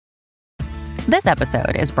This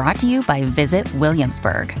episode is brought to you by Visit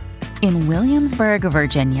Williamsburg. In Williamsburg,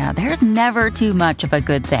 Virginia, there's never too much of a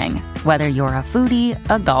good thing. Whether you're a foodie,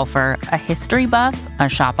 a golfer, a history buff, a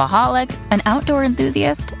shopaholic, an outdoor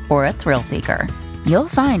enthusiast, or a thrill seeker, you'll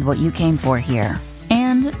find what you came for here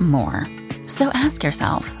and more. So ask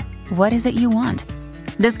yourself, what is it you want?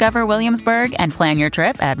 Discover Williamsburg and plan your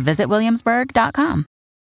trip at visitwilliamsburg.com.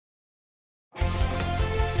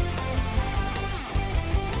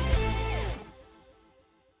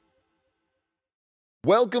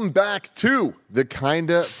 Welcome back to the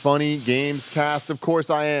Kinda Funny Gamescast. Of course,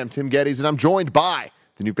 I am Tim Geddes, and I'm joined by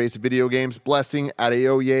the new face of video games, Blessing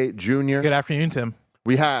Adeoye Jr. Good afternoon, Tim.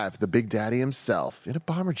 We have the Big Daddy himself in a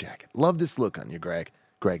bomber jacket. Love this look on you, Greg.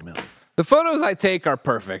 Greg Miller. The photos I take are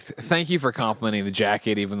perfect. Thank you for complimenting the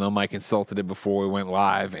jacket, even though Mike insulted it before we went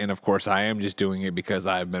live. And of course, I am just doing it because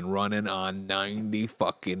I've been running on 90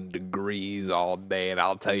 fucking degrees all day. And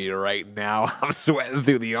I'll tell you right now, I'm sweating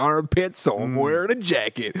through the armpits, so I'm wearing a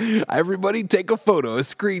jacket. Everybody take a photo, a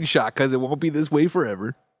screenshot, because it won't be this way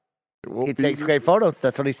forever. He takes great photos.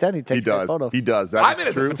 That's what he said. He takes great photos. He does. I mean,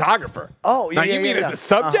 as a photographer. Oh, now, you mean as a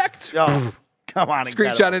subject? Come on.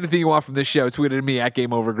 Screenshot anything you want from this show. Tweet it to me at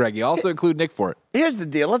GameOverGreggy. Also include Nick for it. Here's the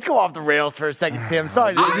deal. Let's go off the rails for a second, Tim.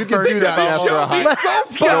 Sorry. You can do that after a high.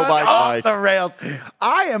 Let's go off the rails.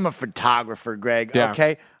 I am a photographer, Greg,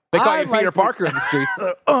 okay? They call you Peter Parker in the streets.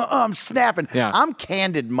 I'm snapping. Yeah. I'm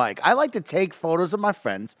candid Mike. I like to take photos of my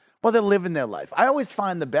friends while they're living their life. I always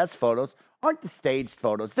find the best photos aren't the staged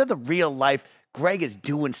photos. They're the real life, Greg is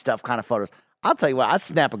doing stuff kind of photos. I'll tell you what, I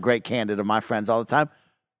snap a great candid of my friends all the time.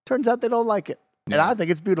 Turns out they don't like it. And I think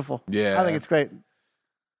it's beautiful. Yeah. I think it's great.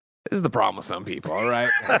 This is the problem with some people, all right?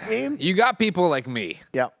 I mean, you got people like me.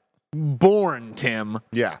 Yeah. Born, Tim.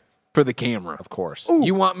 Yeah. For the camera. Of course. Ooh.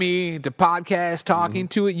 You want me to podcast talking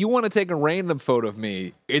to it? You want to take a random photo of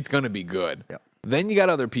me? It's going to be good. Yeah. Then you got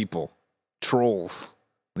other people. Trolls.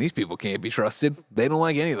 These people can't be trusted. They don't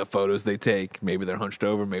like any of the photos they take. Maybe they're hunched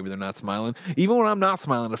over. Maybe they're not smiling. Even when I'm not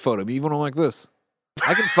smiling in a photo, even when I'm like this.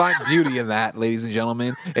 I can find beauty in that, ladies and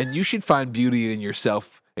gentlemen. And you should find beauty in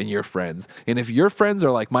yourself and your friends. And if your friends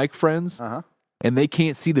are like Mike friends, and they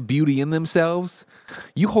can't see the beauty in themselves,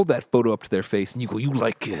 you hold that photo up to their face and you go, you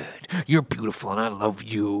like it. You're beautiful and I love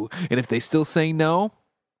you. And if they still say no,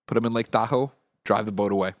 put them in Lake Tahoe. Drive the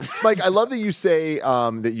boat away. Mike, I love that you say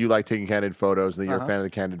that you like taking candid photos and that you're a fan of the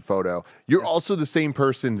candid photo. You're also the same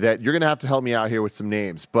person that you're going to have to help me out here with some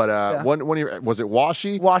names. But one of your, was it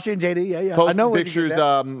Washi? Washi and JD, yeah. Posted I know pictures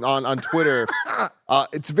on Twitter.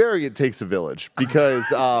 It takes a village because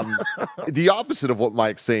the opposite of what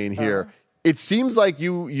Mike's saying here. It seems like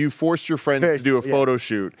you forced your friends to do a photo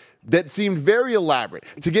shoot that seemed very elaborate.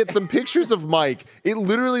 To get some pictures of Mike, it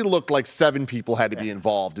literally looked like 7 people had to be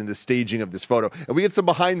involved in the staging of this photo. And we get some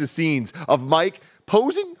behind the scenes of Mike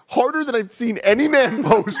posing harder than I've seen any man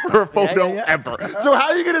pose for a photo ever. So how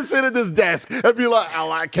are you going to sit at this desk and be like, I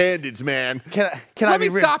like candids, man? Can I be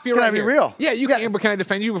real? Stop you Can right I be here. real? Yeah, you can, but can I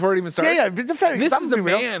defend you before it even starts? Yeah, defend me. This is a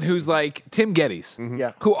man who's like Tim Geddes,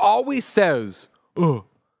 Yeah. who always says, oh,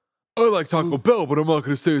 I like Taco Bell, but I'm not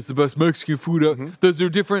going to say it's the best Mexican food out. They're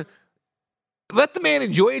different. Let the man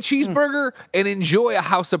enjoy a cheeseburger and enjoy a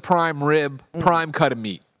House of Prime rib, prime cut of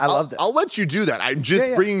meat. I love that. I'll let you do that. I'm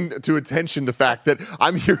just bringing to attention the fact that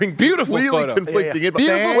I'm hearing Beautiful completely photo. conflicting info.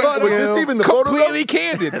 Beautiful Wait, photo. was this even the photo? Completely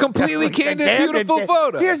candid. Completely candid, beautiful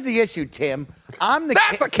photo. Here's the issue, Tim.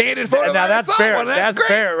 That's a candid photo. Now that's Barrett. That's That's great.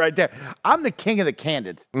 Barrett right there. I'm the king of the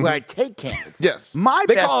candids, where I take candids. Yes. My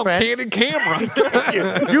They best call him friends. candid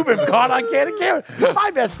camera. You've been caught on candid camera. My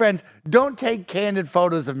best friends don't take candid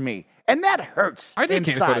photos of me. And that hurts. I take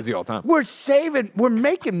candid inside. photos of you all the time. We're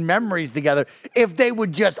making memories together. If they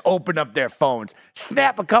would just open up their phones,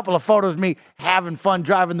 snap a couple of photos of me having fun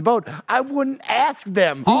driving the boat, I wouldn't ask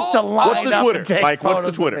them to line What's the up Twitter? and take Mike, what's the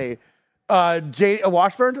photos Twitter? of me.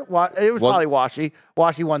 Washburn? It was probably Washi.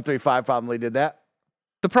 Washi135 probably did that.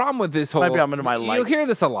 The problem with this whole... Maybe I'm into my You'll likes. hear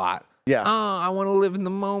this a lot. Yeah. Oh, I want to live in the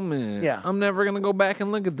moment. Yeah. I'm never going to go back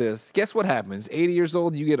and look at this. Guess what happens? 80 years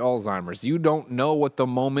old, you get Alzheimer's. You don't know what the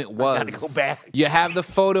moment was. gotta go back. You have the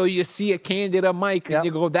photo, you see a candid Mike, and you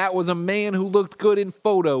go, that was a man who looked good in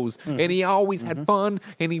photos. And he always had fun,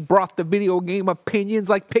 and he brought the video game opinions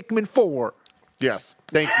like Pikmin 4. Yes.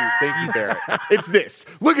 Thank you, Barrett. It's this.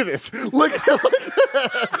 Look at this. Look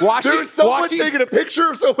at There's someone taking a picture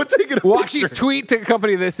of someone taking a picture. Washi's tweet to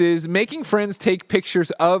accompany this is, making friends take pictures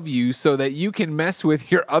of you so that you can mess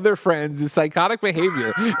with your other friends is psychotic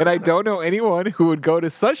behavior. And I don't know anyone who would go to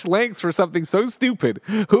such lengths for something so stupid.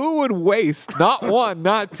 Who would waste not one,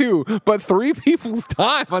 not two, but 3 people's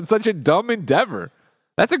time on such a dumb endeavor?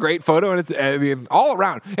 That's a great photo, and it's all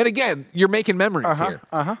around. And again, you're making memories here.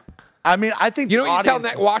 I mean, I think you know what you tell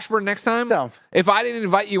audience- Washburn next time? Tell him. If I didn't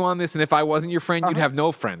invite you on this, and if I wasn't your friend, you'd have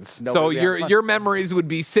no friends. So your memories would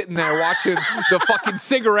be sitting there watching the fucking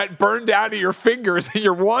cigarette burn down to your fingers in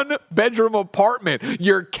your 1-bedroom apartment.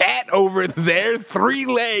 Your cat over there, 3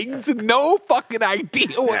 legs, no fucking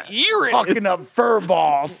idea what year it is. Fucking up fur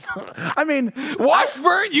balls. I mean,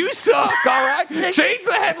 Washburn, you suck. All right, change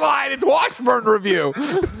the headline. It's Washburn review.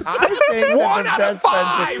 I think 1 the out of best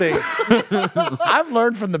friend to see. I've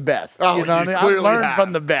learned from the best. Oh, you know what I mean? I've clearly learned have.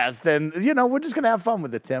 from the best, and we're just gonna have fun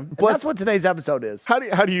with it, Tim. And that's what today's episode is. How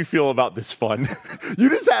do you feel about this fun? You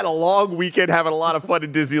just had a long weekend having a lot of fun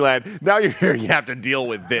in Disneyland. Now you're here. You have to deal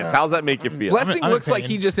with this. How does that make you feel? Blessing looks like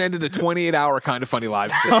he just ended a 28-hour kind of funny live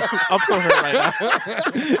show. I'm so hurt right now.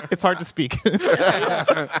 It's hard to speak.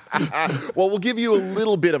 Well, we'll give you a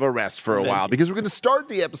little bit of a rest for a while because we're going to start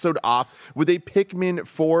the episode off with a Pikmin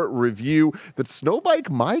 4 review that Snowbike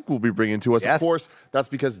Mike will be bringing to us. Yes. Of course, that's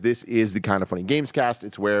because this is the Kind of Funny Gamescast.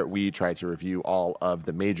 It's where we try to review all of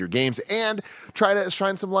the major games and try to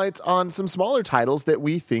shine some lights on some smaller titles that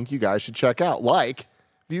we think you guys should check out, like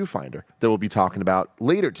Viewfinder, that we'll be talking about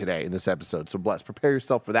later today in this episode. So, Bless, prepare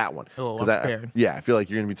yourself for that one. Oh, I'm 'Cause prepared. I feel like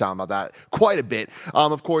you're going to be talking about that quite a bit.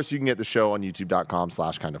 Of course, you can get the show on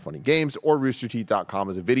youtube.com/kindoffunnygames or roosterteeth.com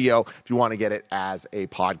as a video. If you want to get it as a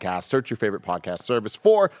podcast, search your favorite podcast service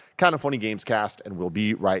for Kind of Funny Gamescast, and we'll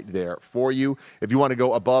be right there for you. If you want to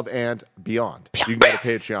go above and beyond, you can go to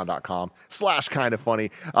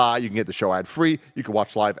patreon.com/kindoffunny. You can get the show ad-free. You can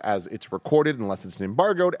watch live as it's recorded, unless it's an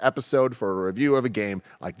embargoed episode for a review of a game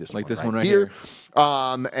like this one right here.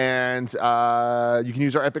 And you can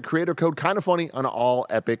use our Epic creator code Kind of Funny on all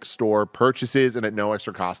Epic Store purchases and at no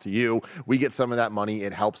extra cost to you. We get some of that money.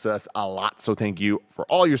 It helps us a lot. So thank you for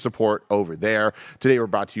all your support over there. Today we're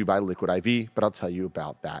brought to you by Liquid IV, but I'll tell you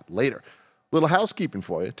about that later. Little housekeeping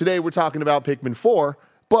for you. Today we're talking about Pikmin 4,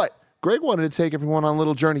 but Greg wanted to take everyone on a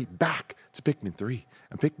little journey back to Pikmin 3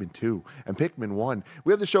 and Pikmin 2 and Pikmin 1.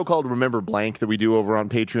 We have the show called Remember Blank that we do over on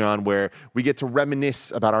Patreon where we get to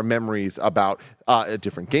reminisce about our memories about a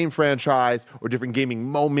different game franchise or different gaming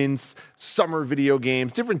moments, summer video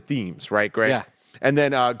games, different themes, right, Greg? Yeah. And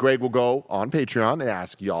then Greg will go on Patreon and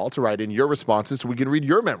ask y'all to write in your responses so we can read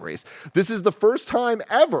your memories. This is the first time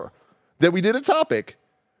ever that we did a topic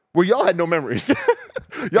where y'all had no memories.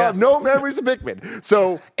 Y'all have no memories of Pikmin.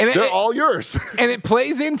 So they're all yours. And it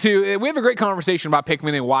plays into, we have a great conversation about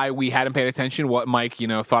Pikmin and why we hadn't paid attention, what Mike,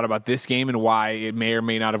 thought about this game and why it may or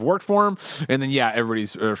may not have worked for him. And then,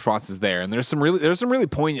 everybody's response is there. And there's some really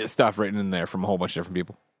poignant stuff written in there from a whole bunch of different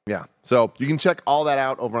people. Yeah. So you can check all that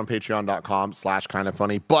out over on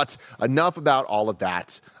patreon.com/kindoffunny. But enough about all of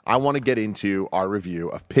that. I want to get into our review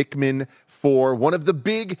of Pikmin 4, one of the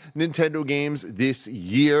big Nintendo games this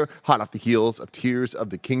year, hot off the heels of Tears of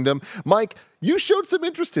the Kingdom. Mike, you showed some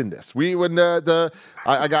interest in this. I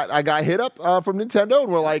got hit up from Nintendo,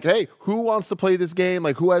 and we're like, hey, who wants to play this game?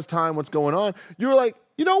 Like, who has time? What's going on? You were like,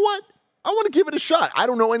 you know what? I want to give it a shot. I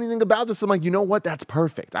don't know anything about this. I'm like, you know what? That's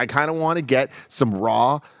perfect. I kind of want to get some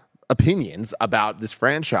raw opinions about this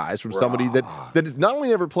franchise from somebody that has not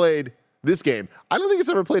only ever played this game. I don't think it's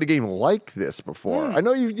ever played a game like this before. I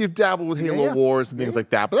know you've dabbled with Halo Wars and things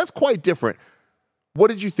like that, but that's quite different. What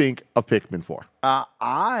did you think of Pikmin 4?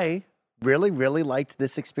 I really, really liked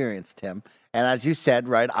this experience, Tim. And as you said,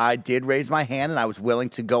 right, I did raise my hand and I was willing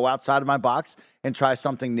to go outside of my box and try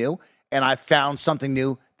something new. And I found something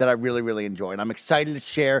new that I really, really enjoyed. I'm excited to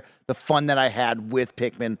share the fun that I had with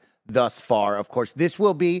Pikmin thus far. Of course, this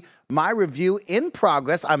will be my review in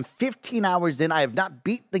progress. I'm 15 hours in. I have not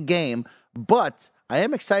beat the game, but I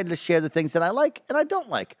am excited to share the things that I like and I don't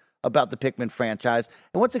like about the Pikmin franchise.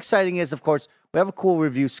 And what's exciting is, of course, we have a cool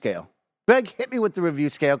review scale. Greg, hit me with the review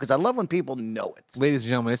scale because I love when people know it. Ladies and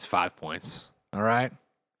gentlemen, it's 5 points. All right?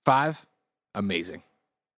 5, amazing.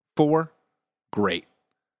 4, great.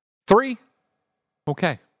 3,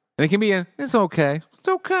 okay. And it can be it's okay. It's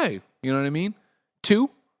okay. You know what I mean? 2,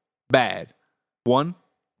 bad. 1,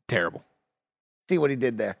 terrible. See what he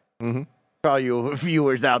did there. Mm-hmm. For all you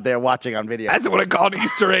viewers out there watching on video. That's what I call an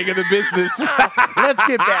Easter egg in the business. Let's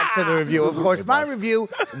get back to the review. Of course, my review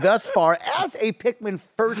thus far as a Pikmin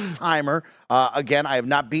first-timer. Again, I have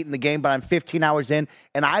not beaten the game, but I'm 15 hours in,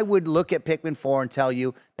 and I would look at Pikmin 4 and tell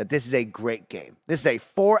you that this is a great game. This is a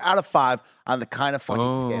 4 out of 5 on the Kind of Funny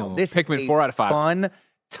scale. This Pikmin is 4 out of 5. Fun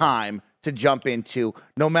time to jump into,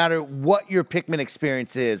 no matter what your Pikmin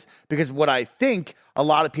experience is, because what I think a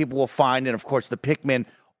lot of people will find, and of course the Pikmin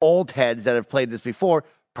old heads that have played this before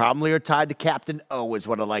probably are tied to Captain O, is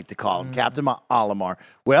what I like to call him, Captain Olimar.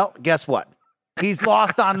 Well, guess what? He's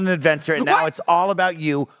lost on an adventure, and now it's all about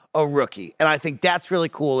you, a rookie. And I think that's really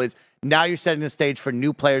cool is now you're setting the stage for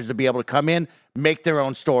new players to be able to come in, make their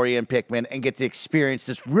own story in Pikmin, and get to experience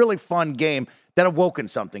this really fun game that awoken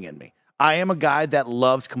something in me. I am a guy that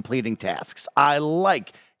loves completing tasks. I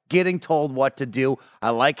like getting told what to do. I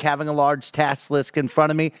like having a large task list in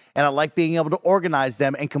front of me, and I like being able to organize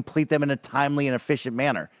them and complete them in a timely and efficient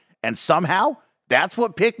manner. And somehow, that's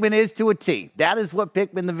what Pikmin is to a T. That is what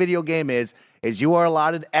Pikmin, the video game, is you are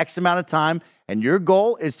allotted X amount of time, and your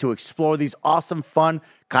goal is to explore these awesome, fun,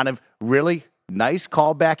 kind of really nice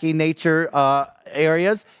callbacky nature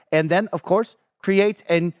areas, and then, of course, create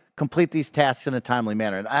and complete these tasks in a timely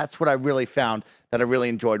manner. And that's what I really found that I really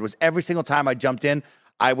enjoyed was every single time I jumped in,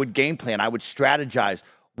 I would game plan. I would strategize.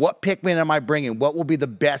 What Pikmin am I bringing? What will be the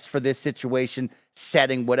best for this situation,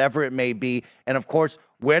 setting, whatever it may be? And, of course,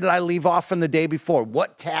 where did I leave off from the day before?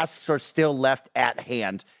 What tasks are still left at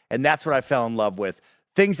hand? And that's what I fell in love with.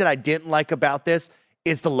 Things that I didn't like about this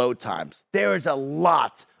is the load times. There is a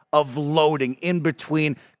lot of loading in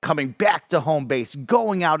between coming back to home base,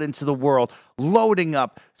 going out into the world, loading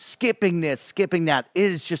up, skipping this, skipping that. It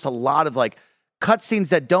is just a lot of like cutscenes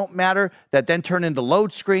that don't matter, that then turn into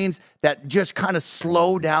load screens that just kind of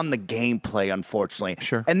slow down the gameplay, unfortunately.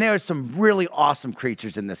 Sure. And there are some really awesome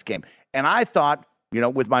creatures in this game. And I thought,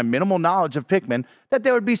 with my minimal knowledge of Pikmin, that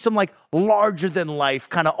there would be some like larger than life,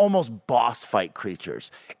 kind of almost boss fight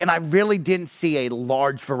creatures. And I really didn't see a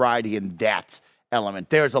large variety in that element.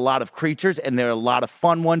 There's a lot of creatures and there are a lot of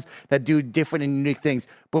fun ones that do different and unique things.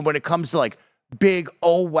 But when it comes to like big,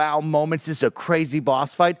 oh wow moments, this is a crazy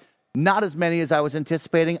boss fight, not as many as I was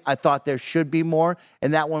anticipating. I thought there should be more,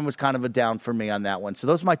 and that one was kind of a down for me on that one. So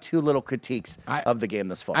those are my two little critiques of the game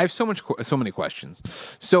this fall. I have so many questions.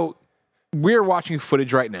 So we're watching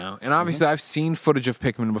footage right now, and obviously I've seen footage of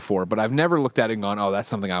Pikmin before, but I've never looked at it and gone, oh, that's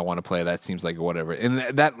something I want to play. That seems like whatever.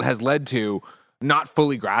 And that has led to not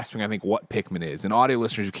fully grasping, I think, what Pikmin is. And audio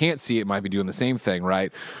listeners who can't see it might be doing the same thing,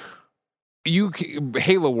 right?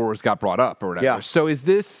 Halo Wars got brought up or whatever. Yeah. So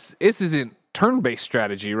this isn't turn-based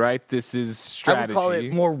strategy, right? This is strategy. I would call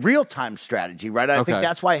it more real-time strategy, right? I think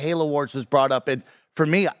that's why Halo Wars was brought up. And for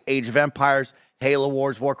me, Age of Empires, Halo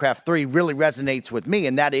Wars, Warcraft 3 really resonates with me,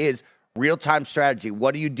 and that is real-time strategy.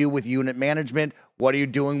 What do you do with unit management? What are you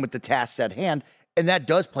doing with the tasks at hand? And that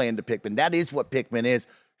does play into Pikmin. That is what Pikmin is.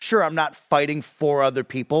 Sure, I'm not fighting for other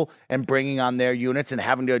people and bringing on their units and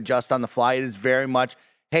having to adjust on the fly. It is very much,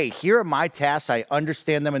 hey, here are my tasks. I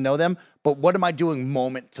understand them and know them, but what am I doing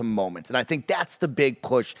moment to moment? And I think that's the big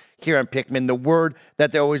push here on Pikmin. The word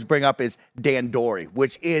that they always bring up is Dandori,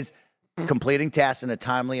 which is completing tasks in a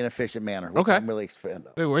timely and efficient manner, which I'm really excited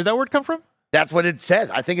of. Wait, where'd that word come from? That's what it says.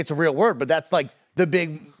 I think it's a real word, but that's like the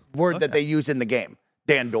big word that they use in the game.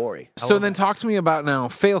 Dandori. So then talk to me about now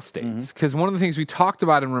fail states, because one of the things we talked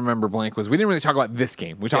about in Remember Blank was we didn't really talk about this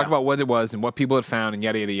game. We talked about what it was and what people had found and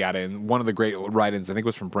yada, yada, yada. And one of the great write-ins, I think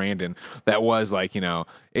was from Brandon, that was like,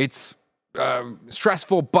 it's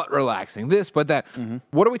stressful but relaxing, this but that.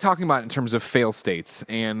 What are we talking about in terms of fail states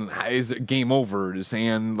and is it game overs?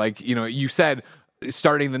 And like, you said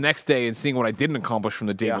starting the next day and seeing what I didn't accomplish from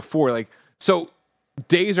the day before. Like, so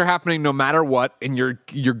days are happening no matter what, and your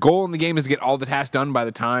goal in the game is to get all the tasks done by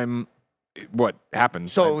the time what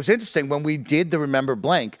happens. So it was interesting when we did the Remember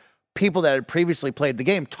Blank, people that had previously played the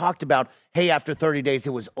game talked about, hey, after 30 days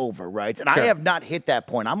it was over, right? And I have not hit that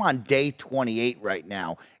point. I'm on day 28 right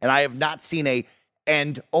now, and I have not seen you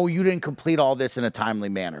didn't complete all this in a timely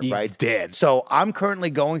manner, right? He's dead. So I'm currently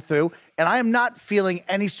going through, and I am not feeling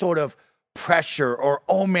any sort of pressure or,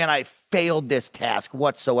 oh man, I failed this task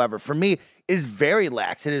whatsoever. For me, it is very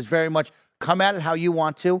lax. It is very much come at it how you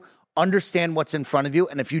want to, understand what's in front of you,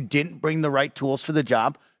 and if you didn't bring the right tools for the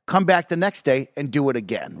job, come back the next day and do it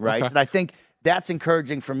again, right? And I think that's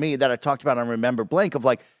encouraging for me that I talked about on Remember Blank of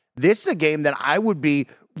like, this is a game that I would be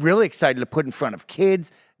really excited to put in front of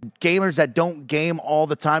kids, gamers that don't game all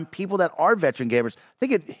the time, people that are veteran gamers. I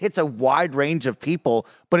think it hits a wide range of people,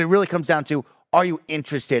 but it really comes down to, are you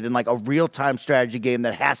interested in like a real-time strategy game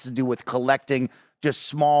that has to do with collecting just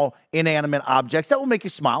small inanimate objects that will make you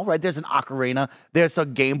smile, right? There's an ocarina, there's a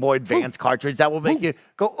Game Boy Advance cartridge that will make you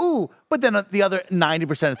go, ooh. But then the other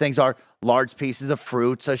 90% of things are large pieces of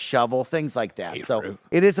fruits, a shovel, things like that. So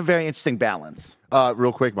it is a very interesting balance.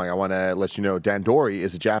 Real quick, Mike, I want to let you know, Dandori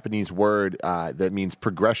is a Japanese word that means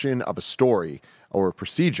progression of a story or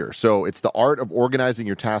procedure. So it's the art of organizing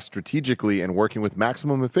your tasks strategically and working with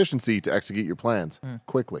maximum efficiency to execute your plans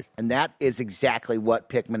quickly. And that is exactly what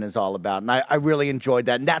Pikmin is all about. And I really enjoyed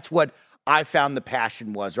that. And that's what I found the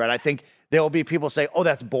passion was, right? I think there will be people say, oh,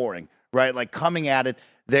 that's boring, right? Like coming at it,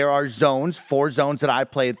 there are zones, 4 zones that I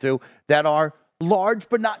played through that are large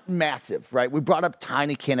but not massive, right? We brought up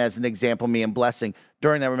Tinykin as an example, me and Blessing,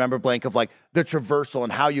 during that Remember Blank of like the traversal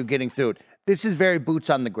and how you're getting through it. This is very boots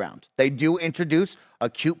on the ground. They do introduce a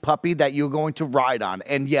cute puppy that you're going to ride on.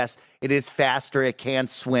 And yes, it is faster, it can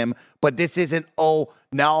swim, but this isn't, oh,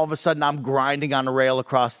 now all of a sudden I'm grinding on a rail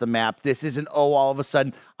across the map. This isn't, oh, all of a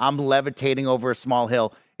sudden I'm levitating over a small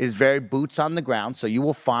hill. It is very boots on the ground, so you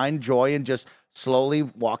will find joy in just slowly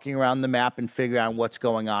walking around the map and figuring out what's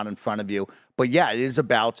going on in front of you. But yeah, it is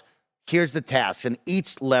about, here's the tasks, and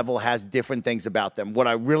each level has different things about them. What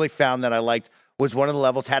I really found that I liked was one of the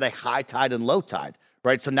levels had a high tide and low tide,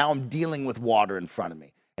 right? So now I'm dealing with water in front of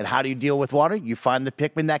me. And how do you deal with water? You find the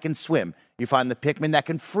Pikmin that can swim. You find the Pikmin that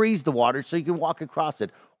can freeze the water so you can walk across it.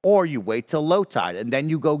 Or you wait till low tide, and then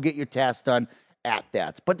you go get your task done at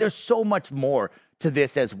that. But there's so much more to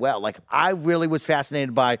this as well. Like, I really was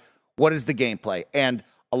fascinated by what is the gameplay. And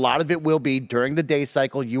a lot of it will be during the day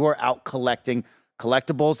cycle, you are out collecting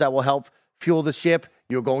collectibles that will help fuel the ship.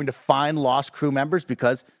 You're going to find lost crew members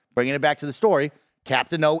because, bringing it back to the story,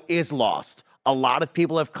 Captain O is lost. A lot of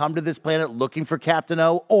people have come to this planet looking for Captain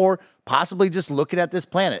O, or possibly just looking at this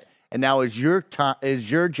planet. And now is your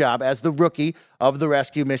job as the rookie of the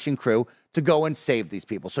rescue mission crew to go and save these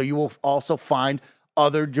people. So you will also find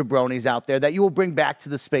other jabronis out there that you will bring back to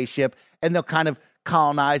the spaceship, and they'll kind of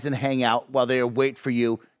colonize and hang out while they wait for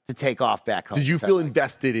you to take off back home. Did you feel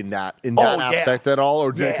invested in that aspect at all?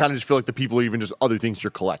 Or did it kind of just feel like the people are even just other things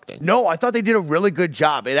you're collecting? No, I thought they did a really good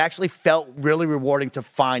job. It actually felt really rewarding to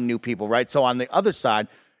find new people, right? So on the other side,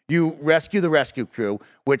 you rescue the rescue crew,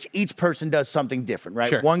 which each person does something different, right?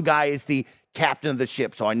 Sure. One guy is the captain of the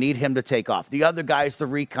ship, so I need him to take off. The other guy is the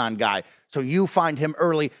recon guy, so you find him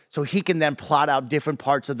early so he can then plot out different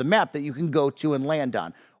parts of the map that you can go to and land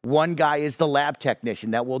on. One guy is the lab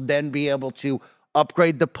technician that will then be able to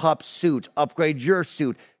upgrade the pup's suit, upgrade your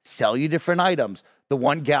suit, sell you different items. The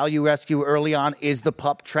one gal you rescue early on is the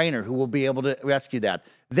pup trainer who will be able to rescue that.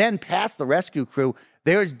 Then past the rescue crew,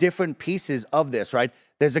 there's different pieces of this, right?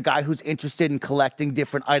 There's a guy who's interested in collecting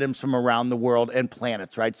different items from around the world and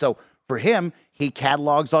planets, right? So for him, he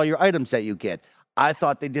catalogs all your items that you get. I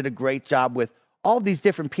thought they did a great job with all these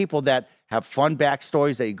different people that have fun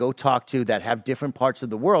backstories that you go talk to that have different parts of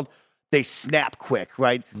the world. They snap quick,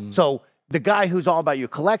 right? So the guy who's all about your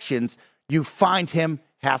collections, you find him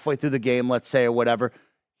halfway through the game, let's say, or whatever.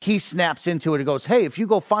 He snaps into it and goes, hey, if you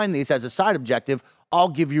go find these as a side objective, I'll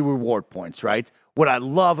give you reward points, right? What I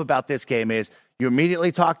love about this game is you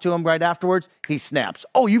immediately talk to him right afterwards. He snaps.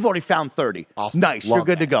 Oh, you've already found 30. Awesome. Nice. Love You're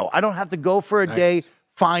good that. to go. I don't have to go for a day,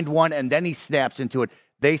 find one, and then he snaps into it.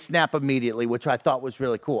 They snap immediately, which I thought was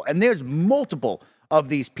really cool. And there's multiple of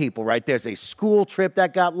these people, right? There's a school trip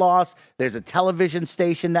that got lost. There's a television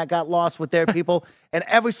station that got lost with their people. And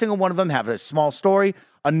every single one of them have a small story.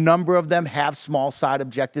 A number of them have small side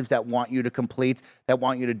objectives that want you to complete, that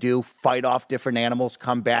want you to do, fight off different animals,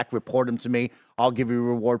 come back, report them to me. I'll give you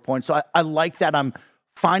reward points. So I like that I'm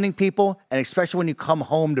finding people, and especially when you come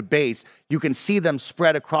home to base, you can see them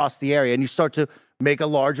spread across the area, and you start to make a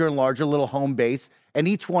larger and larger little home base, and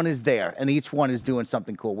each one is there, and each one is doing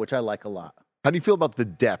something cool, which I like a lot. How do you feel about the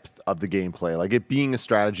depth of the gameplay? Like it being a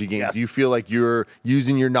strategy game, Yes. do you feel like you're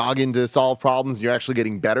using your noggin to solve problems and you're actually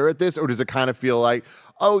getting better at this? Or does it kind of feel like,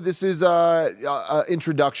 oh, this is a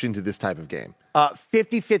introduction to this type of game?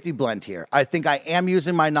 50-50 blend here. I think I am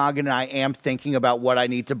using my noggin and I am thinking about what I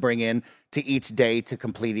need to bring in to each day to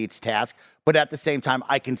complete each task. But at the same time,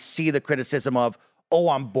 I can see the criticism of, oh,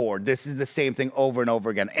 I'm bored. This is the same thing over and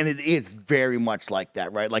over again. And it is very much like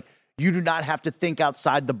that, right? Like, you do not have to think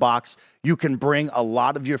outside the box. You can bring a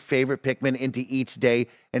lot of your favorite Pikmin into each day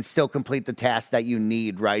and still complete the task that you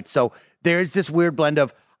need, right? So there's this weird blend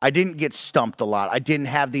of, I didn't get stumped a lot. I didn't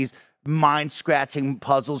have these mind-scratching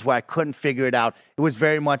puzzles where I couldn't figure it out. It was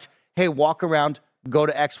very much, hey, walk around, go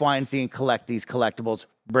to X, Y, and Z and collect these collectibles,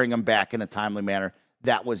 bring them back in a timely manner.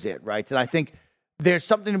 That was it, right? And I think there's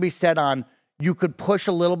something to be said on, you could push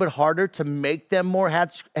a little bit harder to make them more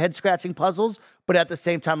head-scratching puzzles, but at the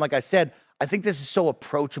same time, like I said, I think this is so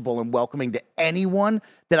approachable and welcoming to anyone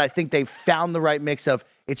that I think they've found the right mix of,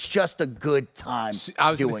 it's just a good time.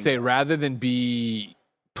 I was going to say, this. rather than be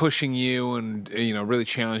pushing you and really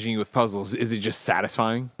challenging you with puzzles, is it just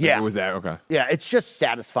satisfying? Yeah. Or was that okay? Yeah, it's just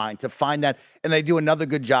satisfying to find that. And they do another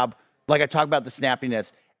good job. Like I talk about the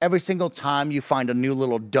snappiness. Every single time you find a new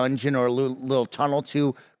little dungeon or a little tunnel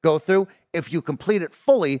to go through, if you complete it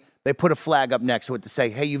fully, they put a flag up next to it to say,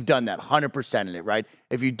 hey, you've done that 100% in it, right?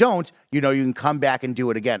 If you don't, you can come back and do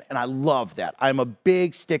it again. And I love that. I'm a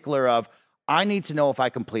big stickler of, I need to know if I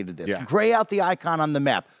completed this. Yeah. Gray out the icon on the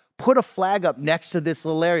map. Put a flag up next to this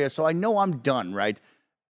little area so I know I'm done, right?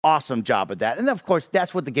 awesome job of that. And of course,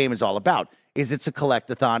 that's what the game is all about, is it's a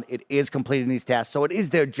collectathon. It is completing these tasks. So it is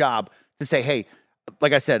their job to say, hey,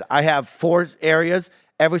 like I said, I have 4 areas.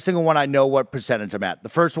 Every single one, I know what percentage I'm at. The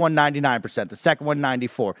first one, 99%. The second one,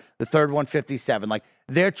 94%. The third one, 57%. Like,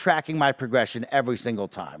 they're tracking my progression every single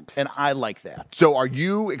time. And I like that. So are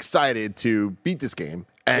you excited to beat this game?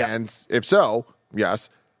 And if so, yes,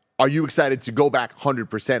 are you excited to go back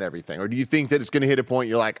 100% everything? Or do you think that it's going to hit a point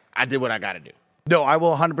you're like, I did what I got to do? No, I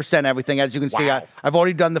will 100% everything. As you can see, I've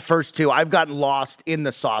already done the first 2. I've gotten lost in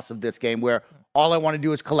the sauce of this game where all I want to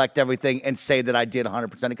do is collect everything and say that I did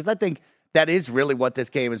 100%. Because I think that is really what this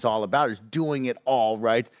game is all about, is doing it all,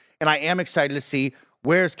 right? And I am excited to see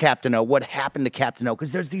where's Captain O, what happened to Captain O,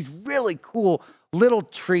 because there's these really cool little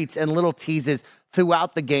treats and little teases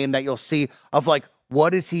throughout the game that you'll see of, like,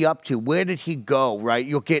 what is he up to? Where did he go, right?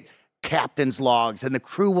 You'll get captain's logs, and the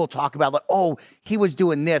crew will talk about, like, oh, he was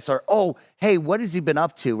doing this, or, oh, hey, what has he been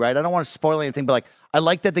up to, right? I don't want to spoil anything, but, like, I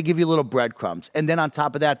like that they give you little breadcrumbs. And then on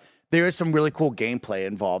top of that, there is some really cool gameplay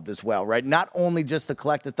involved as well, right? Not only just the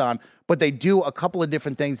collectathon, but they do a couple of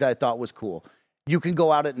different things that I thought was cool. You can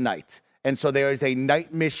go out at night. And so there is a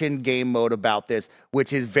night mission game mode about this,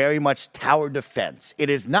 which is very much tower defense. It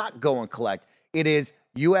is not go and collect. It is,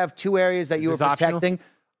 you have 2 areas that you are protecting.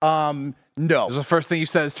 No. The first thing you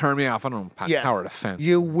said is turn me off. I don't know, tower defense.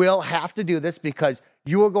 You will have to do this because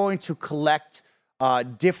you are going to collect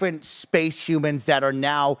different space humans that are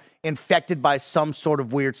now infected by some sort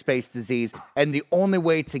of weird space disease. And the only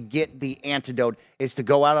way to get the antidote is to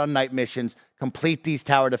go out on night missions, complete these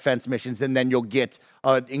tower defense missions, and then you'll get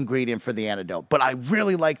an ingredient for the antidote. But I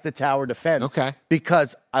really like the tower defense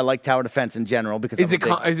because I like tower defense in general. Because is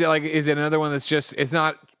it another one that's just, it's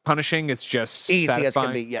not punishing, it's just easy satisfying? As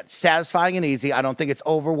can be. Yeah, satisfying and easy. I don't think it's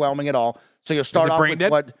overwhelming at all. So you'll start off brain with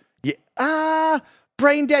dead? what?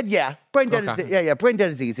 Brain dead, yeah. Brain dead Brain dead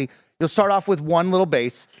is easy. You'll start off with one little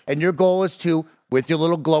base, and your goal is to, with your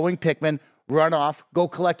little glowing Pikmin, run off, go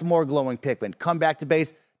collect more glowing Pikmin, come back to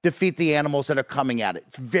base, defeat the animals that are coming at it.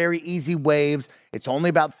 It's very easy waves. It's only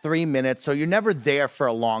about 3 minutes, so you're never there for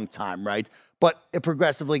a long time, right? But it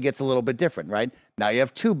progressively gets a little bit different, right? Now you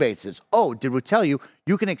have 2 bases. Oh, did we tell you,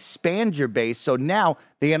 you can expand your base, so now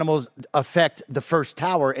the animals affect the first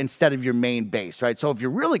tower instead of your main base, right? So if you're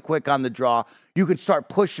really quick on the draw, you can start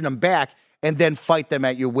pushing them back and then fight them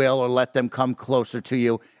at your will or let them come closer to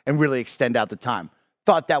you and really extend out the time.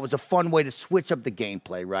 Thought that was a fun way to switch up the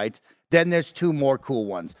gameplay, right? Then there's 2 more cool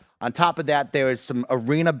ones. On top of that, there is some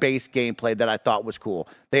arena-based gameplay that I thought was cool.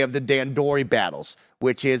 They have the Dandori battles,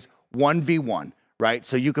 which is 1v1, right?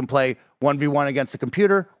 So you can play 1v1 against the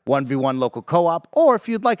computer, 1v1 local co-op, or if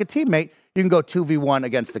you'd like a teammate, you can go 2v1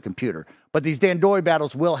 against the computer. But these Dandori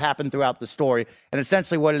battles will happen throughout the story, and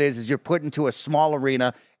essentially what it is you're put into a small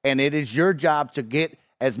arena, and it is your job to get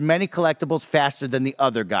as many collectibles faster than the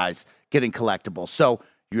other guys getting collectibles. So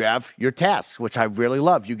you have your tasks, which I really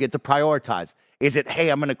love. You get to prioritize. Is it, hey,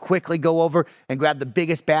 I'm going to quickly go over and grab the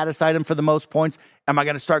biggest, baddest item for the most points? Am I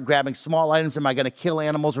going to start grabbing small items? Am I going to kill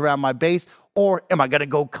animals around my base? Or am I going to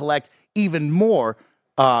go collect even more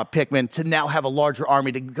Pikmin to now have a larger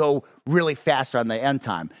army to go really faster on the end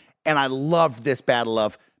time? And I loved this battle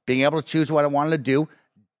of being able to choose what I wanted to do,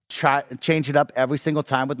 change it up every single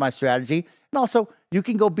time with my strategy. And also, you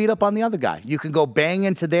can go beat up on the other guy. You can go bang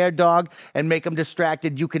into their dog and make them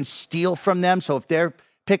distracted. You can steal from them. So if their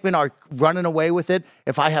Pikmin are running away with it,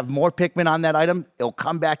 if I have more Pikmin on that item, it'll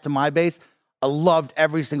come back to my base. I loved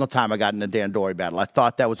every single time I got in a Dandori battle. I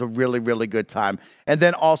thought that was a really, really good time. And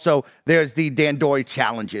then also, there's the Dandori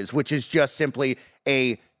challenges, which is just simply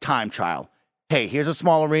a time trial. Hey, here's a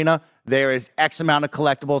small arena. There is X amount of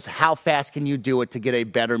collectibles. How fast can you do it to get a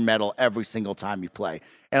better medal every single time you play?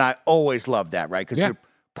 And I always love that, right? Because you're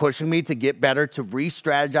pushing me to get better, to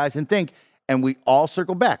re-strategize and think. And we all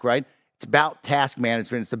circle back, right? It's about task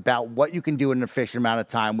management. It's about what you can do in an efficient amount of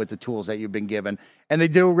time with the tools that you've been given. And they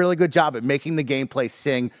do a really good job at making the gameplay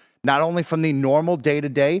sing, not only from the normal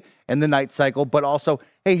day-to-day and the night cycle, but also,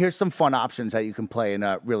 hey, here's some fun options that you can play and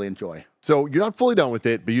really enjoy. So you're not fully done with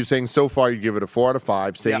it, but you're saying so far you give it a 4 out of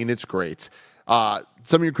 5, saying it's great.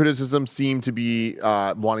 Some of your criticisms seem to be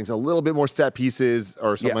wanting a little bit more set pieces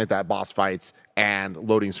or something like that, boss fights and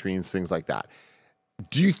loading screens, things like that.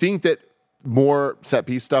 Do you think that more set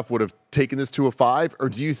piece stuff would have taken this to a 5, or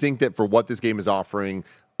do you think that for what this game is offering,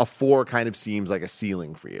 a 4 kind of seems like a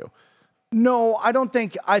ceiling for you? No, I don't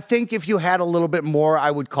think. I think if you had a little bit more, I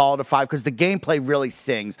would call it a 5 because the gameplay really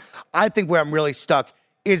sings. I think where I'm really stuck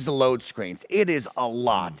is the load screens. It is a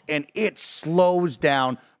lot, and it slows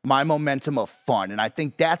down my momentum of fun. And I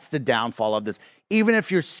think that's the downfall of this. Even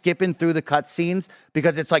if you're skipping through the cutscenes,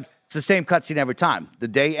 because it's like It's the same cutscene every time. The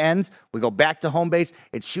day ends, we go back to home base,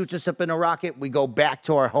 it shoots us up in a rocket, we go back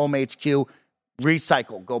to our home HQ,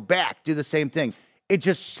 recycle, go back, do the same thing. It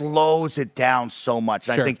just slows it down so much.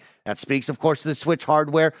 And I think that speaks, of course, to the Switch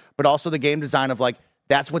hardware, but also the game design of like,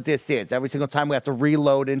 that's what this is. Every single time we have to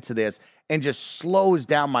reload into this and just slows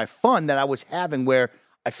down my fun that I was having where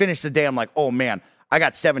I finished the day, I'm like, oh man, I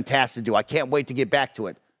got 7 tasks to do. I can't wait to get back to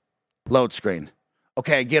it. Load screen.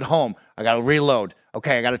 Okay, I get home. I got to reload.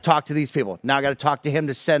 Okay, I got to talk to these people. Now I got to talk to him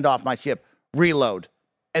to send off my ship. Reload.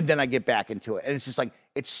 And then I get back into it. And it's just like,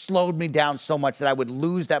 it slowed me down so much that I would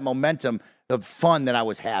lose that momentum, the fun that I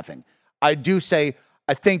was having. I do say,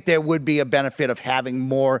 I think there would be a benefit of having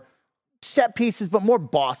more set pieces, but more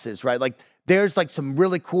bosses, right? Like, there's like some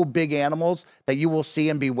really cool big animals that you will see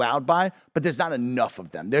and be wowed by, but there's not enough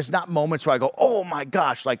of them. There's not moments where I go, oh my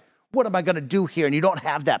gosh, like, what am I going to do here? And you don't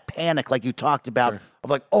have that panic like you talked about of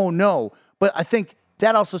like, oh no. But I think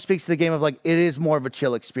that also speaks to the game of like, it is more of a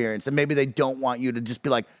chill experience. And maybe they don't want you to just be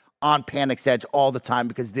like on panic's edge all the time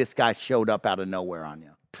because this guy showed up out of nowhere on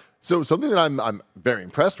you. So something that I'm very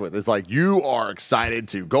impressed with is like, you are excited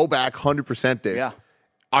to go back 100% this. Yeah.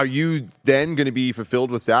 Are you then going to be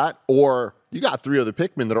fulfilled with that? Or you got 3 other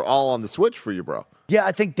Pikmin that are all on the Switch for you, bro? Yeah,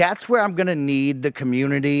 I think that's where I'm going to need the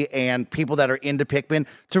community and people that are into Pikmin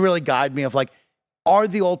to really guide me of like, are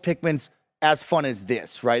the old Pikmins as fun as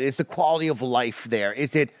this, right? Is the quality of life there?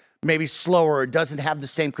 Is it maybe slower? It doesn't have the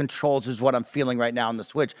same controls as what I'm feeling right now on the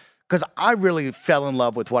Switch? Because I really fell in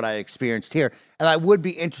love with what I experienced here. And I would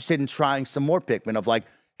be interested in trying some more Pikmin of like,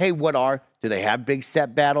 hey, do they have big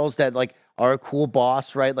set battles that like are a cool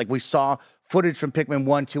boss, right? Like we saw footage from Pikmin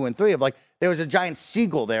 1, 2, and 3 of like, there was a giant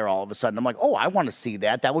seagull there all of a sudden. I'm like, oh, I want to see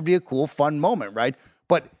that. That would be a cool, fun moment, right?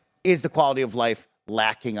 But is the quality of life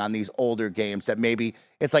lacking on these older games that maybe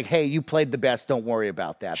it's like, hey, you played the best, don't worry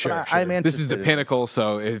about that. Sure, but I'm This is the pinnacle,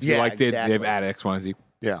 so if you liked it, they've added X, Y, and Z.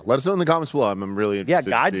 Yeah, let us know in the comments below. I'm really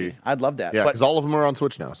interested. Yeah, guide to see. me. I'd love that. Yeah, But because all of them are on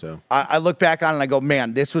Switch now. So I look back on it and I go,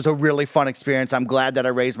 man, this was a really fun experience. I'm glad that I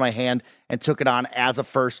raised my hand and took it on as a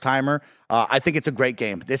first timer. I think it's a great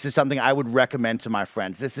game. This is something I would recommend to my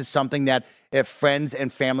friends. This is something that if friends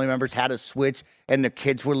and family members had a Switch and their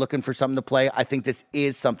kids were looking for something to play, I think this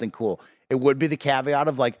is something cool. It would be the caveat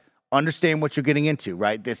of like, understand what you're getting into,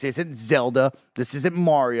 right? This isn't Zelda. This isn't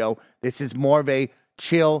Mario. This is more of a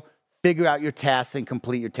chill, figure out your tasks and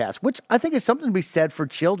complete your tasks, which I think is something to be said for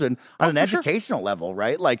children on an educational level,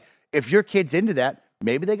 right? Like if your kid's into that,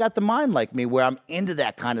 maybe they got the mind like me where I'm into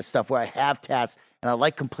that kind of stuff, where I have tasks and I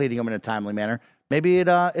like completing them in a timely manner. Maybe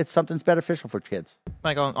it's something's beneficial for kids.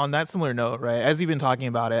 Like on that similar note, right? As you've been talking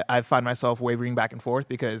about it, I find myself wavering back and forth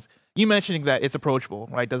because you mentioning that it's approachable,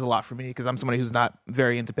 right? Does a lot for me because I'm somebody who's not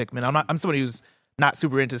very into Pikmin. I'm somebody who's not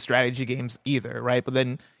super into strategy games either, right? But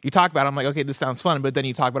then you talk about it, I'm like, okay, this sounds fun. But then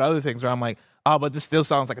you talk about other things where I'm like, oh, but this still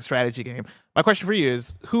sounds like a strategy game. My question for you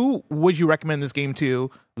is, who would you recommend this game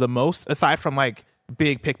to the most, aside from like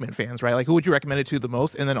big Pikmin fans, right? Like who would you recommend it to the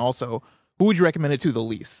most? And then also, who would you recommend it to the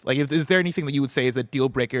least? Like, is there anything that you would say is a deal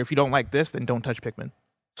breaker? If you don't like this, then don't touch Pikmin.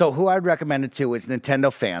 So who I'd recommend it to is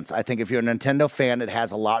Nintendo fans. I think if you're a Nintendo fan, it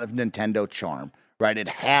has a lot of Nintendo charm, right? It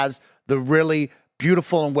has the really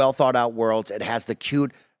beautiful and well thought out worlds. It has the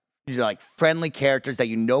cute, like friendly characters that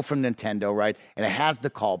you know from Nintendo, right? And it has the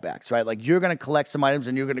callbacks, right? Like you're going to collect some items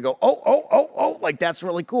and you're going to go, oh, like that's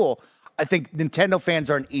really cool. I think Nintendo fans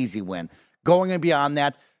are an easy win. Going and beyond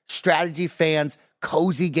that, strategy fans,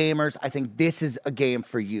 cozy gamers, I think this is a game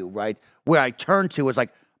for you, right? Where I turn to is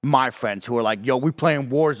like my friends who are like, yo, we playing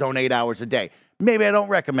Warzone 8 hours a day. Maybe I don't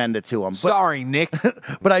recommend it to them. Sorry, Nick.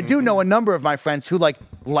 But I do know a number of my friends who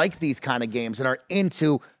like these kind of games and are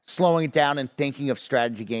into slowing it down and thinking of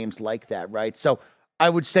strategy games like that, right? So I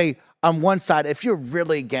would say on one side, if you're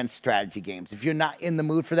really against strategy games, if you're not in the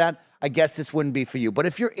mood for that, I guess this wouldn't be for you. But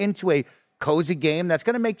if you're into a cozy game that's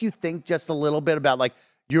going to make you think just a little bit about like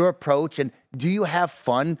your approach and do you have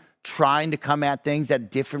fun trying to come at things at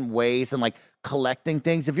different ways and like collecting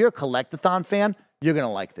things, if you're a collectathon fan, you're going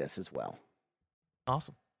to like this as well.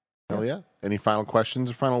 Awesome. Hell yeah. Any final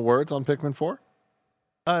questions or final words on Pikmin 4?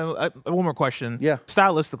 One more question. Yeah.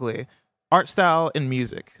 Stylistically, art style and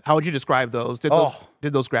music, how would you describe those? Did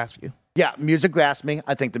those grasp you? Yeah, music grasped me.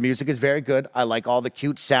 I think the music is very good. I like all the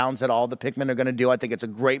cute sounds that all the Pikmin are going to do. I think it's a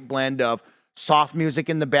great blend of soft music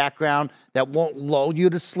in the background that won't lull you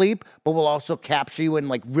to sleep, but will also capture you and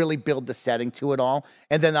like really build the setting to it all.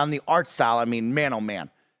 And then on the art style, I mean, man, oh man,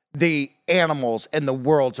 the animals and the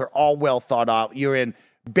worlds are all well thought out. You're in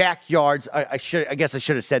backyards. I guess I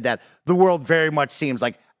should have said that. The world very much seems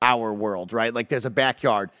like our world, right? Like there's a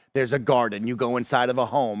backyard, there's a garden, you go inside of a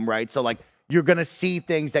home, right? So like you're going to see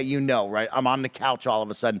things that right? I'm on the couch all of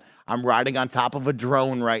a sudden. I'm riding on top of a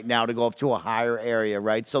drone right now to go up to a higher area,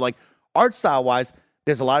 right? So, like, art style-wise,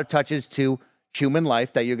 there's a lot of touches to human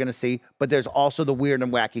life that you're going to see, but there's also the weird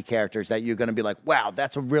and wacky characters that you're going to be like, wow,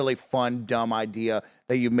 that's a really fun, dumb idea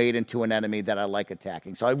that you made into an enemy that I like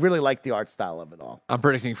attacking. So I really like the art style of it all. I'm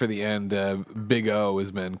predicting for the end, Big O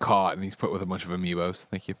has been caught and he's put with a bunch of amiibos.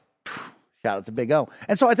 Thank you. Shout out to Big O.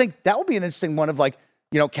 And so I think that will be an interesting one of, like,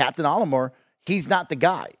 Captain Olimar, he's not the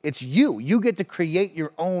guy. It's you. You get to create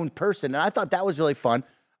your own person. And I thought that was really fun.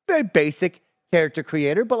 Very basic character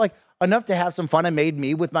creator, but like enough to have some fun. I made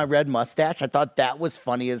me with my red mustache. I thought that was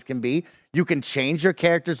funny as can be. You can change your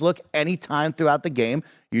character's look anytime throughout the game.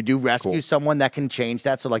 You do rescue someone that can change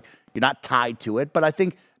that. So, like, you're not tied to it. But I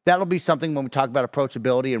think that'll be something when we talk about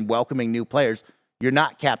approachability and welcoming new players. You're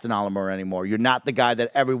not Captain Olimar anymore. You're not the guy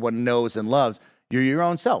that everyone knows and loves. You're your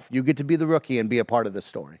own self. You get to be the rookie and be a part of this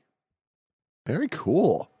story. Very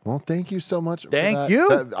cool. Well, thank you so much. Thank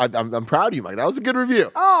you. I'm proud of you, Mike. That was a good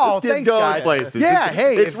review. Oh, thanks, guys. Places. Yeah,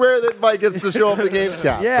 it's rare that Mike gets to show up at the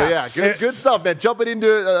Gamescast. Yeah. Good stuff, man. Jumping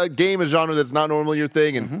into a game, a genre that's not normally your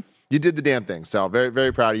thing, and you did the damn thing. So very,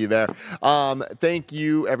 very proud of you there. Thank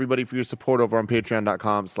you, everybody, for your support over on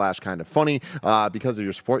patreon.com/kindoffunny. Because of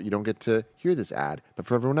your support, you don't get to hear this ad. But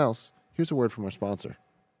for everyone else, here's a word from our sponsor.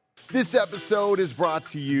 This episode is brought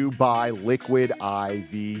to you by Liquid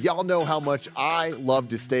IV. Y'all know how much I love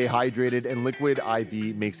to stay hydrated, and Liquid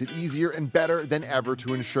IV makes it easier and better than ever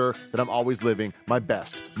to ensure that I'm always living my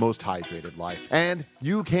best, most hydrated life. And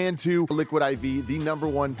you can too. Liquid IV, the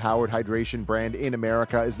 #1 powered hydration brand in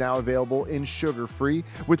America, is now available in sugar-free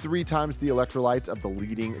with 3 times the electrolytes of the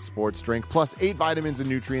leading sports drink, plus 8 vitamins and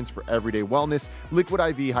nutrients for everyday wellness. Liquid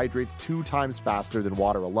IV hydrates 2 times faster than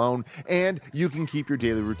water alone, and you can keep your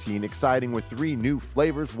daily routine exciting with 3 new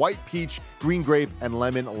flavors: white peach, green grape, and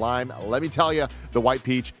lemon lime. Let me tell you, the white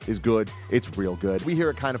peach is good. It's real good. We here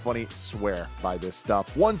at Kinda Funny swear by this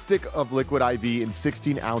stuff. 1 stick of Liquid IV in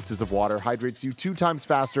 16 ounces of water hydrates you 2 times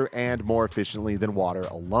faster and more efficiently than water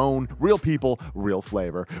alone. Real people, real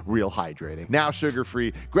flavor, real hydrating. Now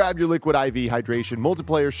sugar-free. Grab your Liquid IV hydration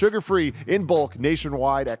multiplayer sugar-free in bulk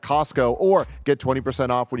nationwide at Costco, or get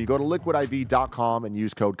 20% off when you go to liquidiv.com and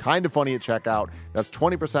use code KINDAFUNNY at checkout. That's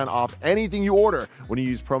 20% off anything you order when you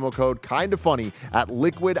use promo code KINDAFUNNY at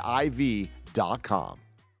liquidiv.com.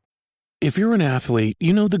 If you're an athlete,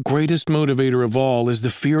 you know the greatest motivator of all is the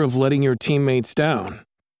fear of letting your teammates down.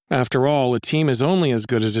 After all, a team is only as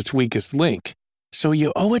good as its weakest link. So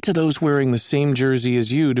you owe it to those wearing the same jersey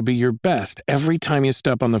as you to be your best every time you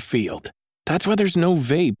step on the field. That's why there's no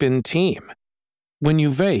vape in team. When you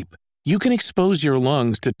vape, you can expose your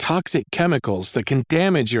lungs to toxic chemicals that can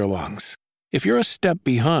damage your lungs. If you're a step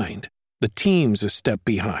behind, the team's a step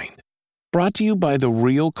behind. Brought to you by The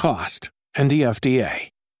Real Cost and the FDA.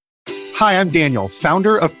 Hi, I'm Daniel,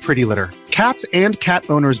 founder of Pretty Litter. Cats and cat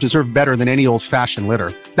owners deserve better than any old-fashioned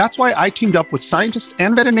litter. That's why I teamed up with scientists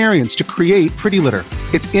and veterinarians to create Pretty Litter.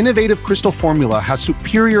 Its innovative crystal formula has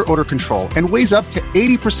superior odor control and weighs up to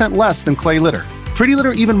 80% less than clay litter. Pretty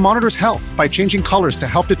Litter even monitors health by changing colors to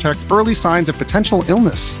help detect early signs of potential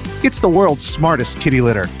illness. It's the world's smartest kitty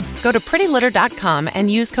litter. Go to prettylitter.com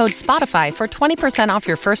and use code SPOTIFY for 20% off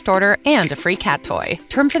your first order and a free cat toy.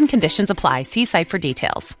 Terms and conditions apply. See site for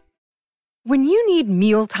details. When you need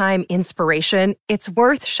mealtime inspiration, it's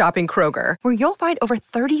worth shopping Kroger, where you'll find over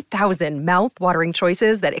 30,000 mouth-watering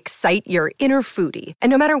choices that excite your inner foodie. And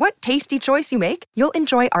no matter what tasty choice you make, you'll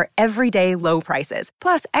enjoy our everyday low prices,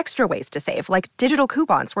 plus extra ways to save, like digital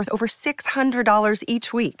coupons worth over $600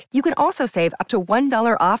 each week. You can also save up to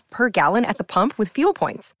 $1 off per gallon at the pump with fuel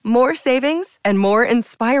points. More savings and more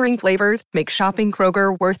inspiring flavors make shopping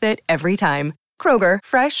Kroger worth it every time. Kroger,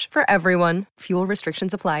 fresh for everyone. Fuel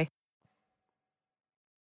restrictions apply.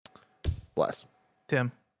 Bless.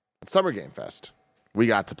 Tim. At Summer Game Fest, we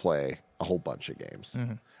got to play a whole bunch of games.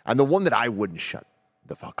 And the one that I wouldn't shut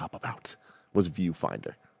the fuck up about was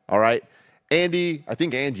Viewfinder. All right? Andy, I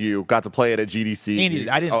think, and you got to play it at GDC. Andy,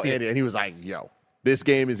 I didn't see it. And he was like, yo, this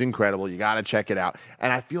game is incredible. You got to check it out.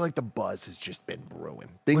 And I feel like the buzz has just been brewing.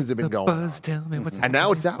 Things have been going on. Tell me what's and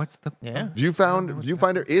now it's out.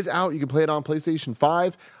 Viewfinder is out. You can play it on PlayStation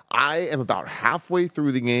 5. I am about halfway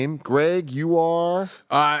through the game. Greg, you are?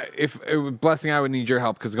 Blessing, I would need your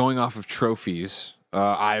help, because going off of trophies,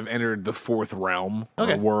 I've entered the 4th realm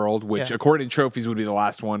world, which according to trophies would be the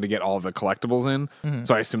last one to get all the collectibles in.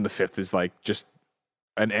 So I assume the 5th is like just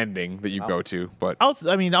an ending that you go to. But I'll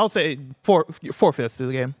say 4/5 through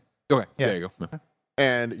the game. Okay, Yeah. there you go.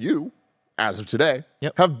 And you as of today,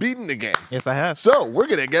 have beaten the game. Yes, I have. So we're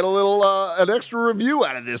going to get a little, an extra review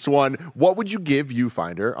out of this one. What would you give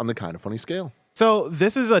Viewfinder on the Kind of Funny scale? So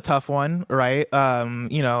this is a tough one, right?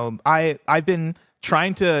 I've been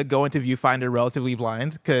trying to go into Viewfinder relatively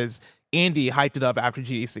blind because Andy hyped it up after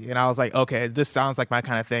GDC, and I was like, okay, this sounds like my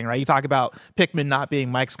kind of thing, right? You talk about Pikmin not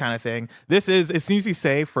being Mike's kind of thing. This is, as soon as you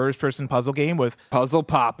say first-person puzzle game with Puzzle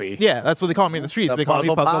Poppy. Yeah, that's what they call me in the streets. They call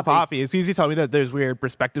me Puzzle Poppy. As soon as you tell me that there's weird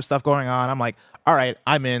perspective stuff going on, I'm like, all right,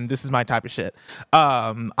 I'm in. This is my type of shit.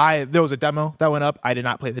 There was a demo that went up. I did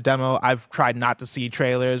not play the demo. I've tried not to see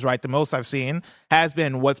trailers, right? The most I've seen has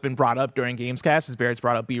been what's been brought up during Gamescast, as Barrett's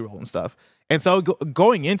brought up B-roll and stuff. And so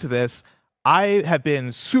going into this, I have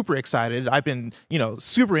been super excited. I've been,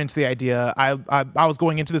 super into the idea. I was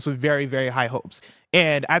going into this with very, very high hopes.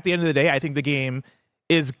 And at the end of the day, I think the game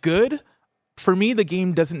is good. For me, the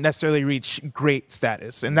game doesn't necessarily reach great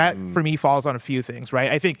status. And that, for me, falls on a few things,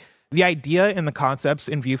 right? I think the idea and the concepts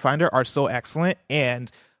in Viewfinder are so excellent, and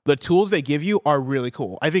the tools they give you are really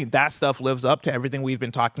cool. I think that stuff lives up to everything we've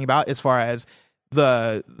been talking about as far as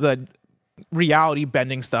the reality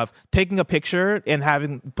bending stuff, taking a picture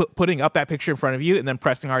and putting up that picture in front of you and then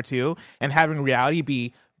pressing R2 and having reality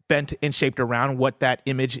be bent and shaped around what that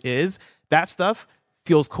image is. That stuff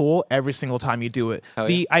feels cool every single time you do it.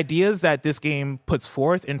 The ideas that this game puts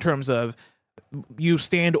forth in terms of you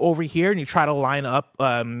stand over here and you try to line up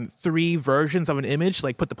 3 versions of an image,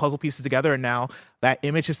 like put the puzzle pieces together, and now that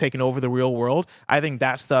image is taken over the real world. I think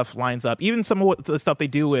that stuff lines up. Even some of what the stuff they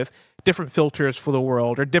do with different filters for the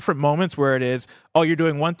world, or different moments where it is, oh, you're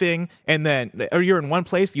doing one thing and then, or you're in one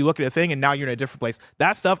place, you look at a thing and now you're in a different place.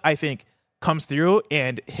 That stuff, I think, comes through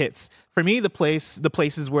and hits. For me, the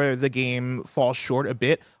places where the game falls short a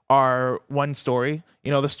bit are one story.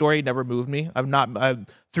 The story never moved me.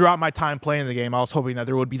 Throughout my time playing the game, I was hoping that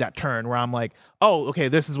there would be that turn where I'm like, oh, okay,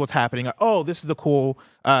 this is what's happening. Oh, this is the cool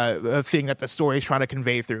thing that the story is trying to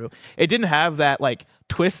convey through. It didn't have that like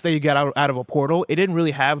twist that you get out of a portal. It didn't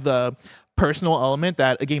really have the personal element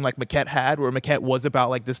that a game like Maquette had, where Maquette was about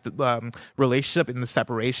like this relationship and the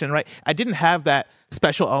separation, right? I didn't have that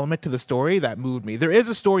special element to the story that moved me. There is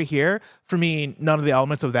a story here. For me, none of the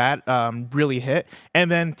elements of that really hit. And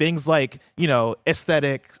then things like,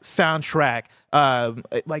 aesthetic, soundtrack,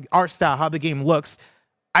 like art style, how the game looks.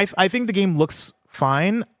 I think the game looks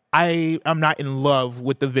fine. I'm not in love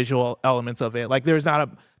with the visual elements of it. Like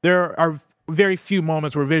there are very few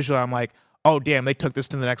moments where visually I'm like, oh damn, they took this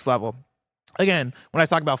to the next level. Again, when I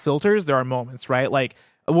talk about filters, there are moments, right? Like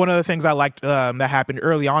one of the things I liked that happened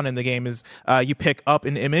early on in the game is you pick up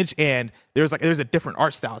an image and there's a different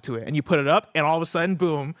art style to it, and you put it up and all of a sudden,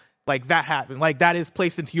 boom, like that happened. Like that is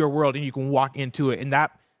placed into your world and you can walk into it, and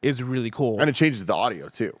that is really cool. And it changes the audio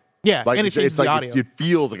too. Yeah, like and it changes the audio. It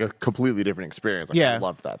feels like a completely different experience. Like, I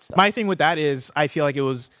loved that stuff. My thing with that is I feel like it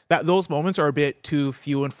was that those moments are a bit too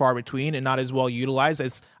few and far between and not as well utilized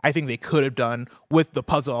as I think they could have done with the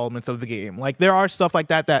puzzle elements of the game. Like there are stuff like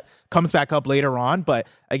that comes back up later on, but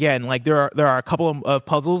again, like there are a couple of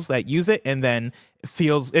puzzles that use it, and then it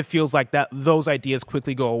feels like that those ideas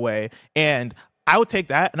quickly go away. And I would take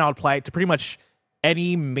that and I would apply it to pretty much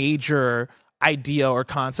any major idea or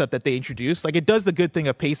concept that they introduce. Like it does the good thing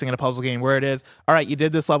of pacing in a puzzle game where it is, all right, you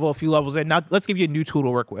did this level a few levels in, now let's give you a new tool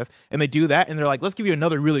to work with. And they do that and they're like, let's give you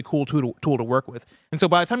another really cool tool to work with. And so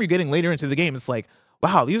by the time you're getting later into the game, it's like,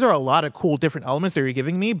 wow, these are a lot of cool different elements that you're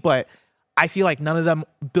giving me, but I feel like none of them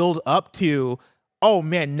build up to, oh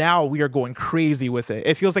man, now we are going crazy with it.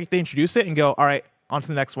 It feels like they introduce it and go, all right, on to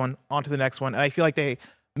the next one. And I feel like they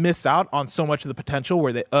miss out on so much of the potential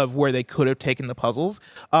where they could have taken the puzzles.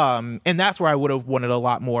 And that's where I would have wanted a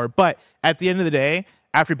lot more. But at the end of the day,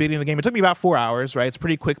 after beating the game, it took me about 4 hours, right? It's a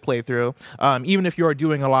pretty quick playthrough. Even if you're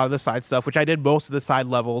doing a lot of the side stuff, which I did most of the side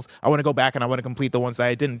levels, I want to go back and I want to complete the ones that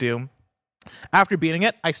I didn't do. After beating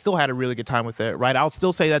it, I still had a really good time with it, right? I'll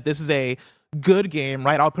still say that this is a good game,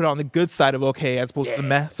 right? I'll put it on the good side of okay as opposed to the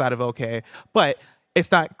meh side of okay. But it's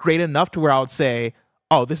not great enough to where I would say,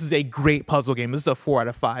 oh, this is a great puzzle game. This is a 4 out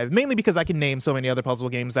of 5. Mainly because I can name so many other puzzle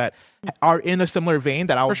games that are in a similar vein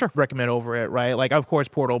that I'll recommend over it, right? Like, of course,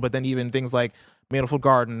 Portal, but then even things like Manifold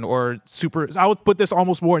Garden or I would put this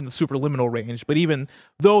almost more in the Superliminal range. But even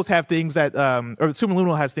those have things that, or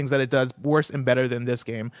Superliminal has things that it does worse and better than this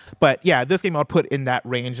game. But yeah, this game I would put in that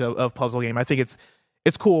range of puzzle game. I think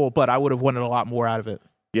it's cool, but I would have wanted a lot more out of it.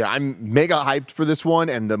 Yeah, I'm mega hyped for this one,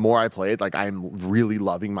 and the more I play it, like I'm really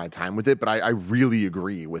loving my time with it. But I really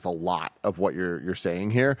agree with a lot of what you're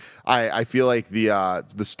saying here. I feel like the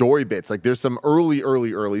story bits, like there's some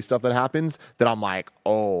early stuff that happens that I'm like,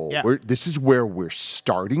 this is where we're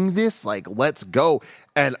starting this. Like, let's go.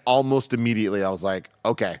 And almost immediately, I was like,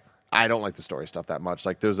 okay, I don't like the story stuff that much.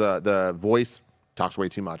 Like the voice talks way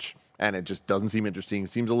too much, and it just doesn't seem interesting. It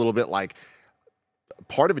seems a little bit like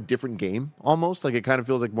part of a different game almost. Like it kind of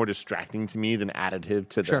feels like more distracting to me than additive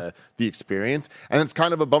to the experience. And it's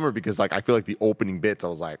kind of a bummer because like I feel like the opening bits I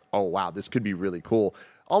was like, oh wow, this could be really cool.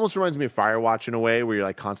 Almost reminds me of Firewatch in a way where you're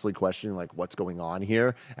like constantly questioning like what's going on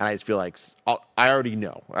here. And I just feel like I already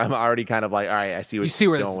know. I'm already kind of like, all right, I see where this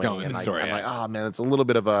is going. And I'm like, oh man, it's a little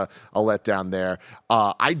bit of a letdown there.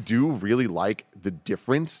 I do really like the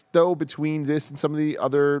difference though between this and some of the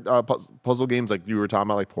other puzzle games like you were talking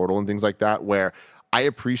about, like Portal and things like that, where I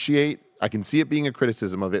can see it being a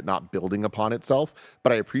criticism of it not building upon itself,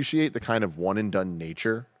 but I appreciate the kind of one and done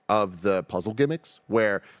nature of the puzzle gimmicks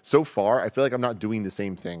where so far I feel like I'm not doing the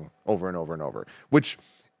same thing over and over and over, which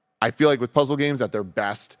I feel like with puzzle games at their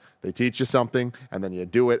best, they teach you something and then you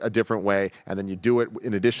do it a different way and then you do it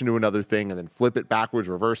in addition to another thing and then flip it backwards,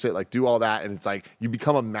 reverse it, like do all that. And it's like you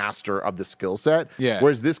become a master of the skill set. Yeah.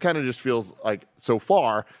 Whereas this kind of just feels like so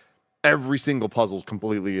far, every single puzzle is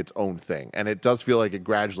completely its own thing. And it does feel like it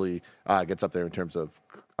gradually gets up there in terms of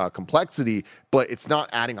complexity, but it's not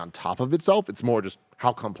adding on top of itself. It's more just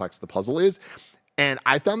how complex the puzzle is. And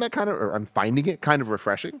I found that I'm finding it kind of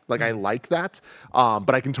refreshing. Like I like that,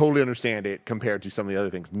 but I can totally understand it compared to some of the other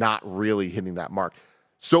things not really hitting that mark.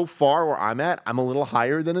 So far where I'm at, I'm a little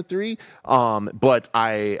higher than a 3, but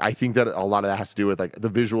I think that a lot of that has to do with like the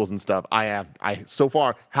visuals and stuff. I so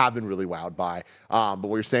far have been really wowed by, but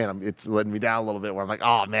what you're saying, it's letting me down a little bit where I'm like,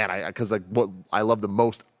 oh man, because like what I love the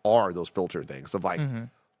most are those filter things of like,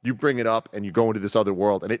 you bring it up and you go into this other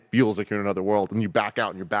world and it feels like you're in another world and you back out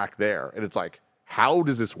and you're back there. And it's like, how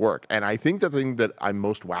does this work? And I think the thing that I'm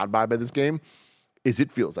most wowed by this game is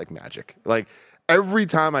it feels like magic. Like every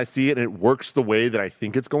time I see it and it works the way that I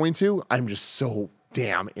think it's going to, I'm just so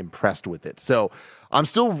damn impressed with it. So I'm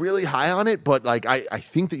still really high on it, but like I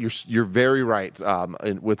think that you're very right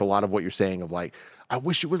with a lot of what you're saying of like, I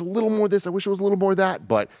wish it was a little more this, I wish it was a little more that,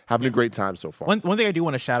 but having a great time so far. One thing I do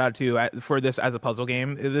want to shout out to for this as a puzzle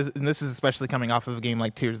game, and this is especially coming off of a game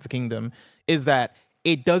like Tears of the Kingdom, is that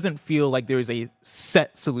it doesn't feel like there's a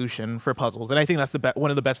set solution for puzzles. And I think that's one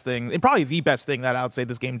of the best things, and probably the best thing that I would say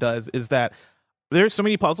this game does, is that there's so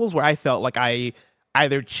many puzzles where I felt like I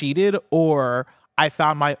either cheated or I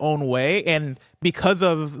found my own way. And because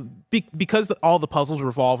all the puzzles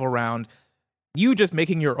revolve around you just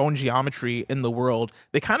making your own geometry in the world,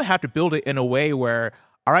 they kind of have to build it in a way where,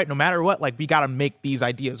 all right, no matter what, like we got to make these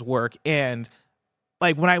ideas work. And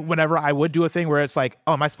like whenever I would do a thing where it's like,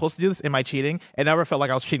 oh, am I supposed to do this? Am I cheating? It never felt like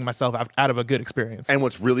I was cheating myself out of a good experience. And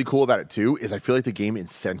what's really cool about it too is I feel like the game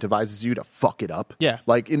incentivizes you to fuck it up. Yeah.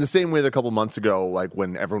 Like in the same way that a couple months ago, like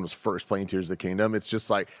when everyone was first playing Tears of the Kingdom, it's just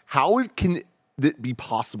like, how can it be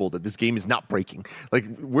possible that this game is not breaking? Like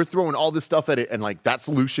we're throwing all this stuff at it and like that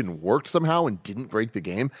solution worked somehow and didn't break the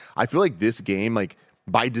game. I feel like this game, like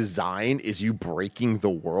by design, is you breaking the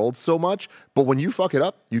world so much, but when you fuck it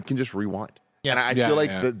up, you can just rewind. Yeah, and I feel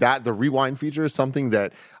like that the rewind feature is something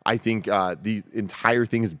that I think the entire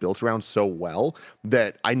thing is built around so well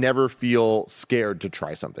that I never feel scared to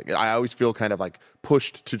try something. I always feel kind of like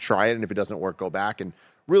pushed to try it, and if it doesn't work, go back. And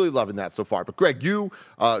really loving that so far. But Greg, you're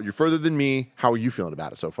further than me. How are you feeling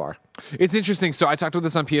about it so far? It's interesting. So I talked about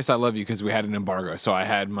this on PS I Love You because we had an embargo. So I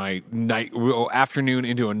had my afternoon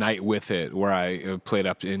into a night with it where I played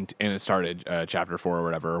up and it started chapter 4 or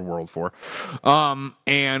whatever, or world 4.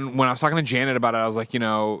 And when I was talking to Janet about it, I was like,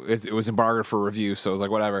 it was embargoed for review. So I was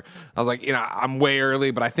like, whatever. I was like, I'm way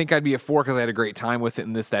early, but I think I'd be a 4 because I had a great time with it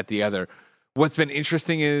and this, that, the other. What's been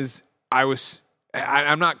interesting is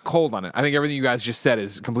I'm not cold on it. I think everything you guys just said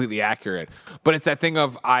is completely accurate. But it's that thing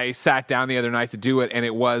of I sat down the other night to do it, and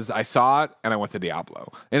I saw it, and I went to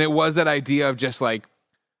Diablo. And it was that idea of just like,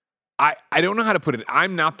 I don't know how to put it.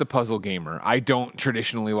 I'm not the puzzle gamer. I don't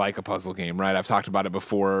traditionally like a puzzle game, right? I've talked about it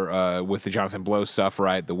before with the Jonathan Blow stuff,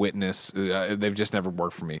 right? The Witness. They've just never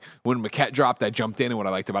worked for me. When Maquette dropped, I jumped in, and what I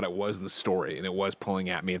liked about it was the story, and it was pulling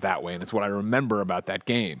at me that way, and it's what I remember about that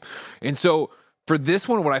game. And so for this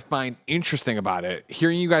one, what I find interesting about it,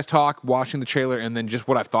 hearing you guys talk, watching the trailer, and then just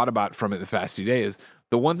what I've thought about from it the past few days,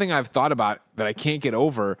 the one thing I've thought about that I can't get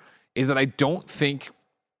over is that I don't think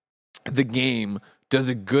the game does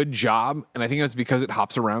a good job, and I think that's because it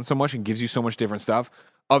hops around so much and gives you so much different stuff,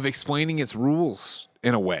 of explaining its rules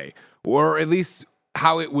in a way, or at least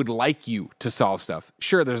how it would like you to solve stuff.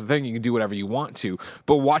 Sure, there's a thing you can do whatever you want to,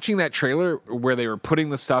 but watching that trailer where they were putting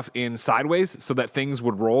the stuff in sideways so that things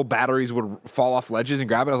would roll, batteries would fall off ledges and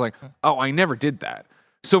grab it, I was like, oh, I never did that.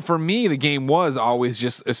 So for me, the game was always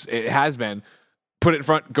just, it has been, put it in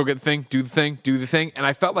front, go get the thing, do the thing. And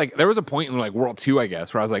I felt like there was a point in like World 2, I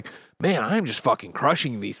guess, where I was like, man, I'm just fucking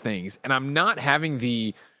crushing these things. And I'm not having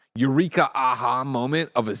the eureka aha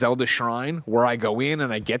moment of a Zelda shrine where I go in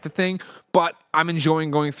and I get the thing, but I'm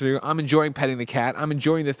enjoying going through. I'm enjoying petting the cat. I'm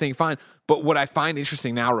enjoying the thing fine. But what I find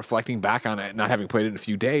interesting now, reflecting back on it, not having played it in a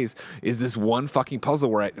few days, is this one fucking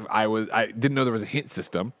puzzle where I didn't know there was a hint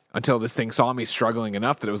system until this thing saw me struggling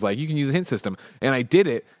enough that it was like, you can use a hint system. And I did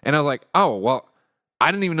it, and I was like, oh, well, I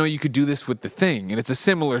didn't even know you could do this with the thing. And it's a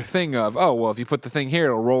similar thing of, oh, well, if you put the thing here,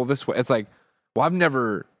 it'll roll this way. It's like, well, I've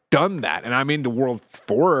never done that. And I'm into World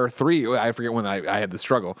 4 or 3. I forget when I had the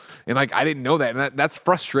struggle. And like, I didn't know that. And that's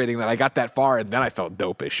frustrating that I got that far and then I felt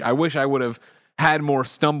dopish. I wish I would have had more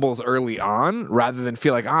stumbles early on rather than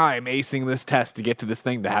feel like I'm acing this test to get to this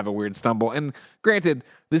thing to have a weird stumble. And granted,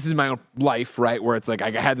 this is my own life, right? Where it's like I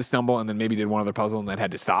had the stumble and then maybe did one other puzzle and then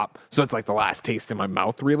had to stop. So it's like the last taste in my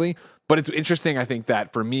mouth, really. But it's interesting, I think,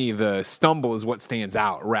 that for me, the stumble is what stands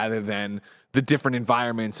out rather than the different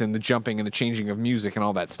environments and the jumping and the changing of music and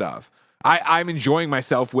all that stuff. I'm enjoying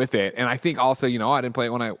myself with it. And I think also, I didn't play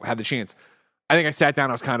it when I had the chance. I think I sat down,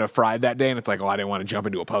 I was kind of fried that day, and it's like, I didn't want to jump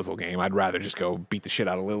into a puzzle game. I'd rather just go beat the shit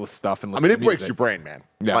out of Lilith stuff and listen to it breaks your brain, man.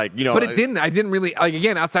 Yeah. Like, but it didn't. I didn't really, like,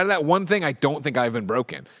 again, outside of that one thing, I don't think I've been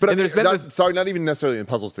broken. But and there's been not even necessarily in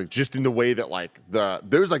puzzles thing, just in the way that like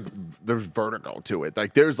there's vertigo to it.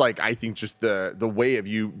 Like there's like, I think just the way of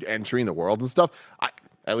you entering the world and stuff.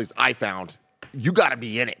 At least I found you got to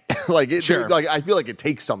be in it. Sure. Like I feel like it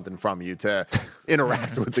takes something from you to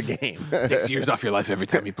interact with the game. It takes years off your life every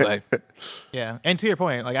time you play. Yeah, and to your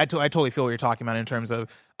point, like I totally feel what you're talking about in terms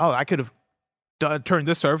of, I could have turned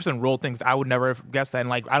this surface and rolled things. I would never have guessed that. And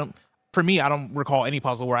like I don't recall any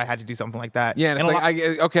puzzle where I had to do something like that. Yeah, and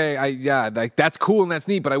it's like, that's cool and that's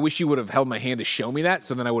neat, but I wish you would have held my hand to show me that,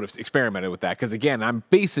 so then I would have experimented with that. Because again, I'm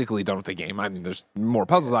basically done with the game. I mean, there's more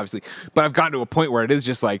puzzles, obviously, but I've gotten to a point where it is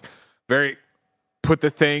just like very put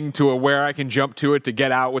the thing to where I can jump to it to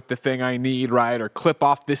get out with the thing I need, right? Or clip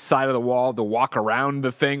off this side of the wall to walk around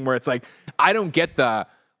the thing, where it's like, I don't get the,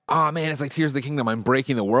 oh man, it's like Tears of the Kingdom. I'm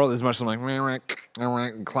breaking the world as much as I'm like,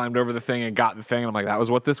 and climbed over the thing and got the thing. And I'm like, that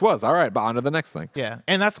was what this was. All right, but on to the next thing. Yeah.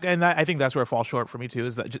 And I think that's where it falls short for me too,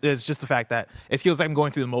 is just the fact that it feels like I'm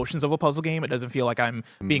going through the motions of a puzzle game. It doesn't feel like I'm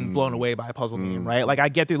being blown away by a puzzle game, right? Like I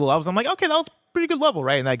get through the levels. I'm like, okay, that was a pretty good level,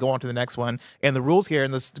 right? And I go on to the next one. And the rules here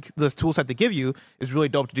and this tool set they give you is really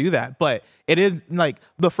dope to do that. But it is like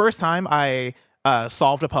the first time I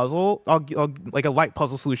solved a puzzle, like a light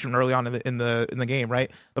puzzle solution early on in the game,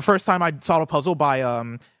 right? The first time I solved a puzzle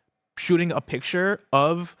by shooting a picture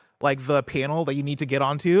of like the panel that you need to get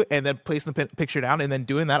onto, and then placing the picture down, and then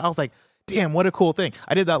doing that, I was like, damn, what a cool thing!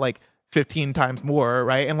 I did that like 15 times more,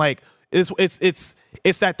 right? And like it's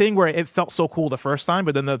that thing where it felt so cool the first time,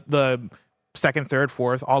 but then the second, third,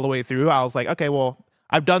 fourth, all the way through, I was like, okay, well,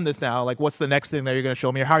 I've done this now. Like, what's the next thing that you're going to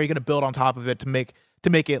show me? Or how are you going to build on top of it to make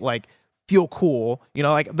it like feel cool,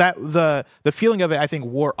 like that. The feeling of it, I think,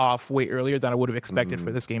 wore off way earlier than I would have expected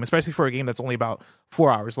for this game, especially for a game that's only about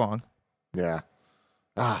 4 hours long. Yeah,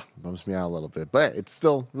 bums me out a little bit, but it's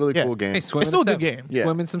still a really cool game. Hey, It's still a good game. Yeah.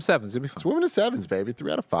 Swim in some sevens, it'll be fun. Swimming to sevens, baby.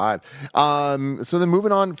 3 out of 5. So then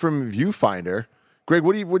moving on from Viewfinder, Greg,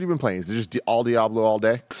 what have you been playing? Is it just all Diablo all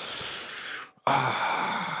day?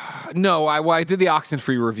 No, I did the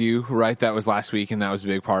Oxenfree review, right? That was last week, and that was a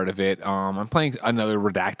big part of it. I'm playing another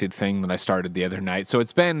redacted thing that I started the other night. So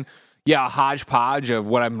it's been, a hodgepodge of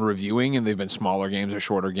what I'm reviewing, and they've been smaller games or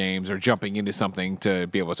shorter games or jumping into something to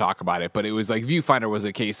be able to talk about it. But it was like Viewfinder was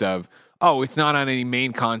a case of, it's not on any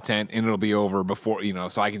main content, and it'll be over before,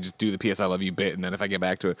 so I can just do the PS I Love You bit, and then if I get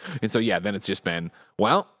back to it. And so, then it's just been,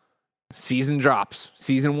 season drops.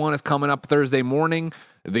 Season 1 is coming up Thursday morning.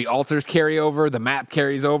 The altars carry over, the map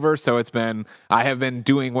carries over. So I have been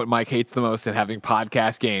doing what Mike hates the most and having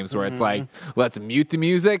podcast games where it's like, let's mute the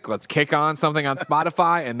music, let's kick on something on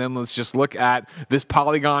Spotify, and then let's just look at this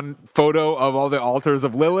polygon photo of all the altars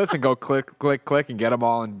of Lilith and go click, click, click, and get them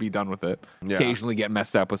all and be done with it. Yeah. Occasionally get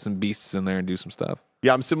messed up with some beasts in there and do some stuff.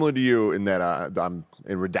 Yeah, I'm similar to you in that I'm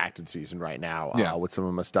in redacted season right now with some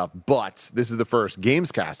of my stuff. But this is the first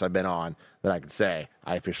Gamescast I've been on that I can say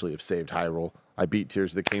I officially have saved Hyrule. I beat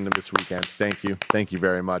Tears of the Kingdom this weekend. Thank you. Thank you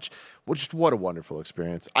very much. Well, just what a wonderful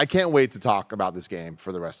experience. I can't wait to talk about this game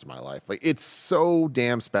for the rest of my life. Like, it's so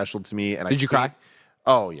damn special to me. And Did you cry?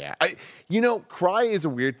 Oh, yeah. Cry is a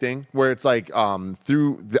weird thing where it's like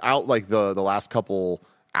throughout like the last couple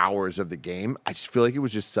hours of the game, I just feel like it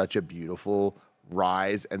was just such a beautiful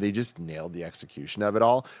rise, and they just nailed the execution of it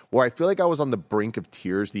all, where I feel like I was on the brink of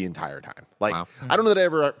tears the entire time. Like, wow. I don't know that I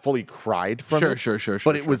ever fully cried from it. Sure.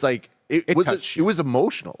 But it was like, it was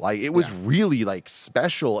emotional. Like it was really like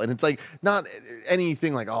special, and it's like not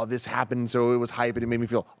anything like, oh, this happened, so it was hype and it made me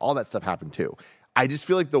feel. All that stuff happened too. I just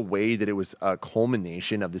feel like the way that it was a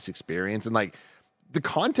culmination of this experience, and like the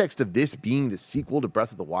context of this being the sequel to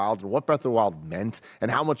Breath of the Wild and what Breath of the Wild meant,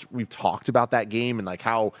 and how much we've talked about that game, and like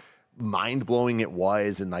how mind blowing it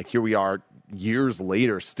was, and like here we are years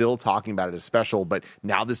later still talking about it as special, but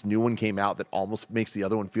now this new one came out that almost makes the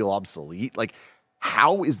other one feel obsolete. Like,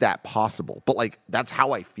 how is that possible? But like, that's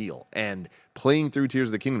how I feel. And playing through Tears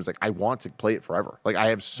of the Kingdom is like, I want to play it forever. Like, I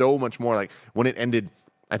have so much more. Like, when it ended,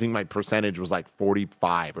 I think my percentage was like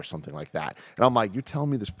 45 or something like that. And I'm like, you're telling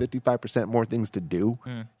me there's 55% more things to do?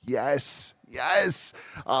 Yes.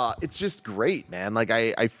 It's just great, man. Like,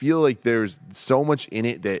 I feel like there's so much in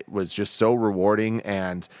it that was just so rewarding,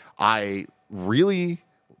 and I really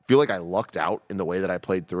feel like I lucked out in the way that I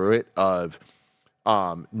played through it, of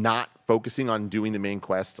not focusing on doing the main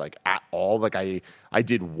quests like at all. Like I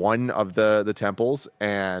did one of the temples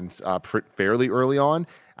and fairly early on,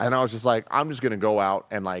 and I was just like, I'm just gonna go out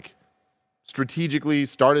and like strategically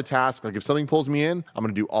start a task. Like if something pulls me in, I'm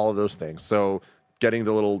gonna do all of those things. So getting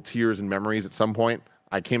the little tears and memories at some point,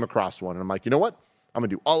 I came across one and I'm like, you know what? I'm gonna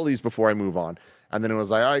do all of these before I move on. And then it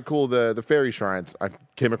was like, all right, cool, the fairy shrines. I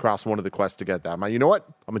came across one of the quests to get that. I'm like, you know what?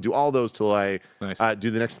 I'm going to do all those till I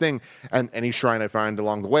do the next thing. And any shrine I find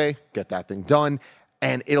along the way, get that thing done.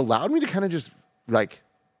 And it allowed me to kind of just, like,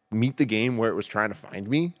 meet the game where it was trying to find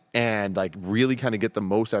me and, like, really kind of get the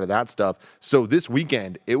most out of that stuff. So this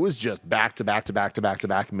weekend, it was just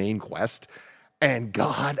back-to-back main quest. And,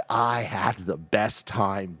 God, I had the best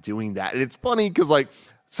time doing that. And it's funny because, like,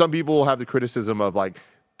 some people will have the criticism of, like,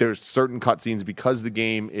 there's certain cutscenes, because the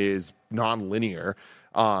game is non-linear,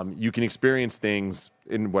 you can experience things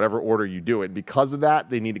in whatever order you do it. Because of that,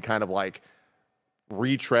 they need to kind of like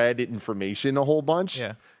retread information a whole bunch.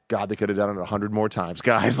 Yeah. God, they could have done it 100 more times,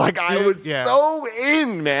 guys. Like I was so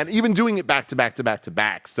in, man. Even doing it back to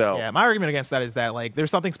back. So yeah, my argument against that is that like there's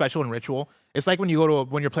something special in ritual. It's like when you go to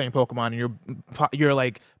when you're playing Pokemon and you're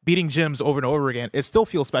like beating gyms over and over again. It still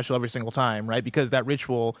feels special every single time, right? Because that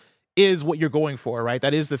ritual is what you're going for, right?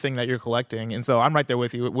 That is the thing that you're collecting. And so I'm right there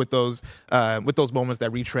with you with those moments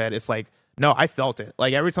that retread. It's like, no, I felt it.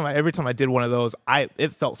 Like every time I did one of those,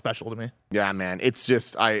 it felt special to me. Yeah, man. It's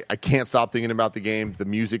just I can't stop thinking about the game. The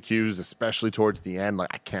music cues, especially towards the end. Like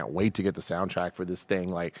I can't wait to get the soundtrack for this thing.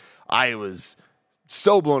 Like I was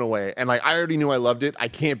so blown away. And like I already knew I loved it. I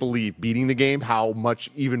can't believe beating the game how much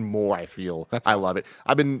even more I feel. I love it.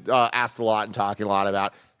 I've been asked a lot and talking a lot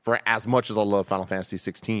about, for as much as I love Final Fantasy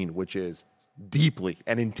 16, which is deeply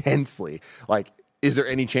and intensely, like, is there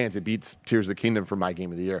any chance it beats Tears of the Kingdom for my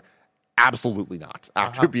game of the year? Absolutely not.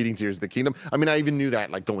 After beating Tears of the Kingdom. I mean, I even knew that,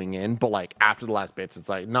 like, going in, but, like, after the last bits, it's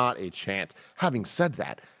like, not a chance. Having said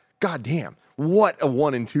that, goddamn, what a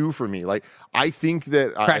 1 and 2 for me. Like, I think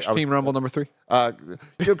that... Crash Team Rumble number 3?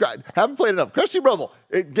 Haven't played enough. Crash Team Rumble,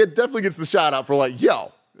 definitely gets the shout out for, like,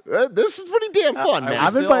 yo, this is pretty damn fun, man.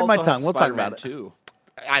 I've been biting my tongue. We'll talk about it. Too.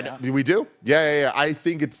 We do? Yeah. I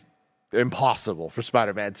think it's impossible for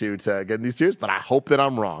Spider-Man 2 to get in these tiers, but I hope that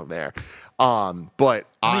I'm wrong there. But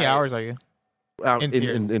how many hours are you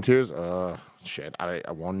in tiers? Shit, I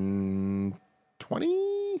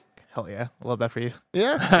 120. Hell yeah, I love that for you.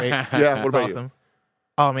 Yeah, yeah. What about awesome. You?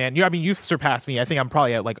 Oh man, you've surpassed me. I think I'm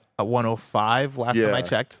probably at like a 105 last time I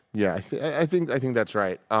checked. Yeah, I think that's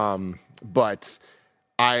right. But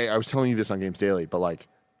I was telling you this on Games Daily, but like,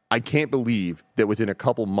 I can't believe that within a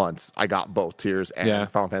couple months I got both Tears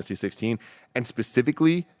and Final Fantasy 16, and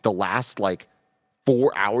specifically the last like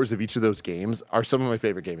 4 hours of each of those games are some of my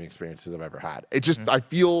favorite gaming experiences I've ever had. It just I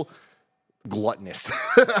feel gluttonous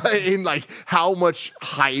in like how much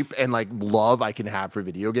hype and like love I can have for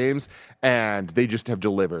video games, and they just have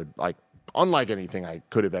delivered like unlike anything I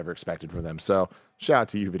could have ever expected from them. So shout out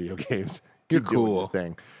to you, video games. You're cool. Your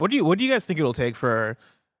thing. What do you guys think it'll take for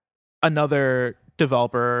another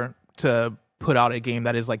developer to put out a game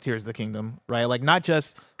that is like Tears of the Kingdom, right? Like not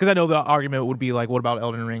just because I know the argument would be like, what about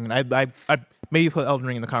Elden Ring? And I maybe put Elden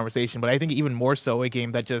Ring in the conversation, but I think even more so a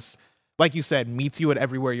game that just, like you said, meets you at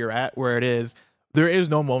everywhere you're at, where it is. There is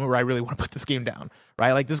no moment where I really want to put this game down,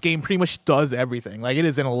 right? Like this game pretty much does everything. Like it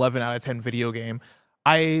is an 11 out of 10 video game.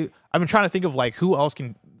 I've been trying to think of like who else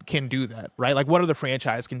can do that, right? Like what other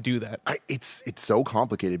franchise can do that? It's so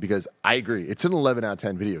complicated because I agree. It's an 11 out of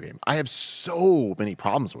 10 video game. I have so many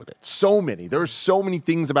problems with it. So many. There are so many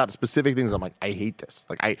things about it, specific things. I'm like, I hate this.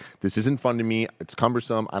 Like this isn't fun to me. It's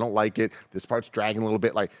cumbersome. I don't like it. This part's dragging a little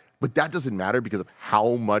bit. Like, but that doesn't matter because of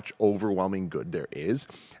how much overwhelming good there is.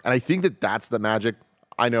 And I think that that's the magic.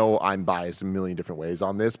 I know I'm biased a million different ways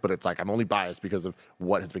on this, but it's like I'm only biased because of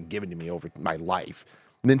what has been given to me over my life.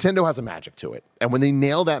 Nintendo has a magic to it. And when they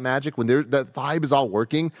nail that magic, when that vibe is all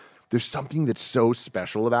working, there's something that's so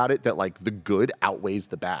special about it that like the good outweighs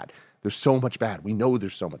the bad. There's so much bad. We know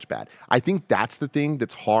there's so much bad. I think that's the thing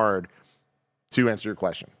that's hard to answer your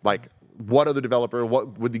question. Like, what other developer,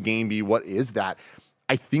 what would the game be? What is that?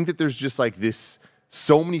 I think that there's just like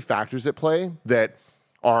so many factors at play that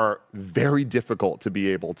are very difficult to be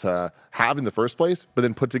able to have in the first place, but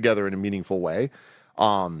then put together in a meaningful way.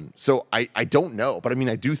 So I don't know, but I mean,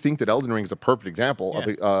 I do think that Elden Ring is a perfect example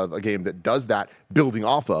of a game that does that, building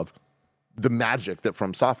off of the magic that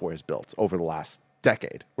From Software has built over the last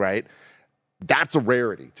decade, right? That's a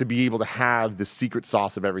rarity, to be able to have the secret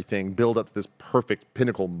sauce of everything build up to this perfect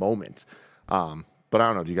pinnacle moment. But I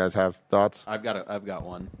don't know. Do you guys have thoughts? I've got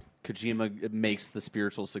one. Kojima makes the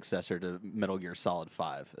spiritual successor to Metal Gear Solid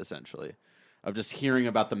 5, essentially. Of just hearing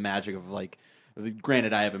about the magic of, like,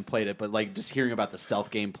 granted, I haven't played it, but like just hearing about the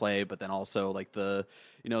stealth gameplay, but then also like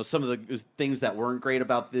some of the things that weren't great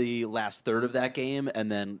about the last third of that game,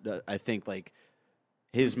 and then I think like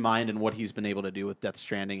his mind and what he's been able to do with Death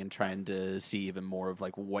Stranding and trying to see even more of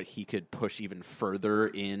like what he could push even further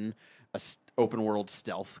in a open world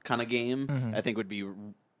stealth kind of game, I think would be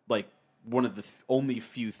like one of the only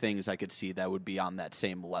few things I could see that would be on that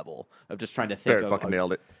same level of just trying to think Barrett fucking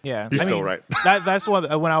nailed it. Yeah. You're so right. That's when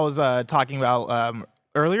I was talking about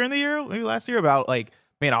earlier in the year, maybe last year, about like,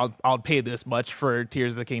 man, I'll pay this much for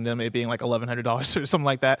Tears of the Kingdom, it being like $1,100 or something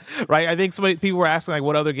like that, right? I think people were asking like,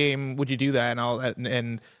 what other game would you do that?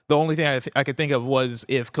 And the only thing I could think of was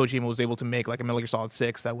if Kojima was able to make like a Metal Gear Solid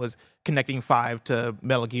 6 that was connecting 5 to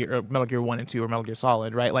Metal Gear 1 and 2 or Metal Gear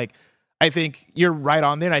Solid, right? Like, I think you're right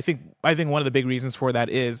on there. And I think one of the big reasons for that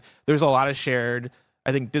is there's a lot of shared,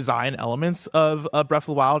 I think, design elements of Breath of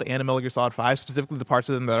the Wild and Metal Gear Solid 5, specifically the parts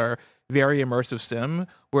of them that are very immersive sim,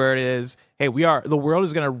 where it is, hey, the world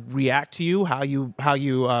is going to react to you, how you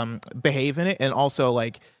behave in it. And also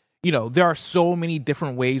like, there are so many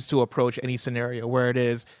different ways to approach any scenario where it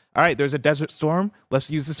is, all right, there's a desert storm,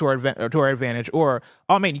 let's use this to our advantage. Or,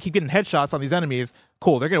 oh man, you keep getting headshots on these enemies,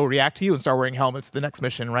 cool, they're going to react to you and start wearing helmets the next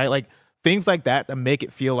mission, right? Like, things like that make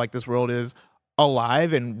it feel like this world is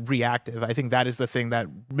alive and reactive. I think that is the thing that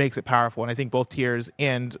makes it powerful. And I think both Tears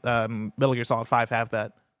and Metal Gear Solid 5 have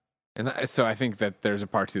that. And so I think that there's a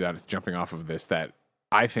part to that, jumping off of this, that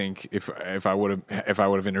I think if I would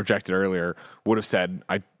have interjected earlier, would have said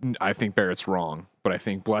I think Barrett's wrong, but I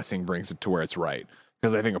think Blessing brings it to where it's right.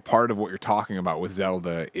 Because I think a part of what you're talking about with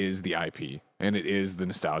Zelda is the IP, and it is the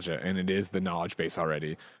nostalgia, and it is the knowledge base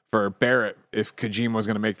already. For Barrett, if Kojima was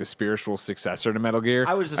going to make the spiritual successor to Metal Gear,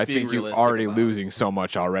 I think you're already losing so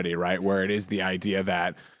much already, right? Where it is the idea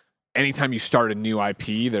that anytime you start a new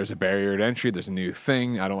IP, there's a barrier to entry, there's a new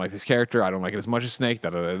thing. I don't like this character, I don't like it as much as Snake,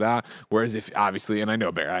 da-da-da-da. Whereas if, obviously, and I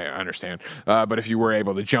know, Barry, I understand, but if you were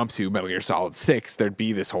able to jump to Metal Gear Solid 6, there'd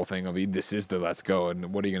be this whole thing of, this is the let's go,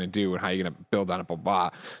 and what are you going to do, and how are you going to build on it, blah, blah.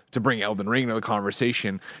 To bring Elden Ring into the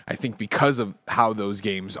conversation, I think because of how those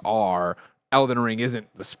games are, Elden Ring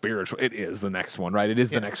isn't the spiritual. It is the next one, right? It is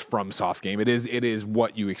the next FromSoft game. It is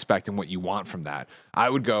what you expect and what you want from that. I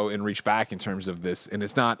would go and reach back in terms of this, and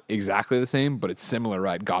it's not exactly the same, but it's similar,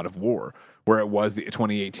 right? God of War, where it was the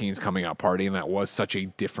 2018's coming out party, and that was such a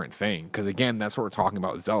different thing. Because again, that's what we're talking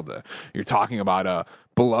about with Zelda. You're talking about a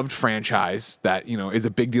beloved franchise that, is a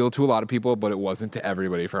big deal to a lot of people, but it wasn't to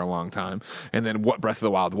everybody for a long time. And then what Breath of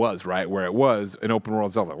the Wild was, right? Where it was an open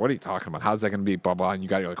world Zelda. What are you talking about? How's that going to be? Blah, blah. And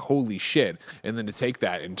you're like, holy shit. And then to take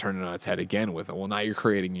that and turn it on its head again with, well, now you're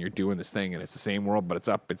creating, you're doing this thing, and it's the same world, but it's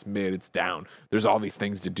up, it's mid, it's down. There's all these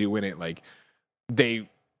things to do in it. Like, they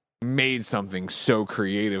made something so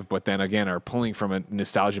creative, but then again are pulling from a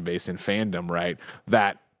nostalgia base and fandom, right?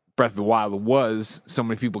 That Breath of the Wild was so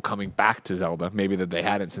many people coming back to Zelda, maybe that they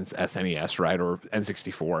hadn't since SNES, right? Or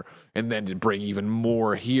N64. And then to bring even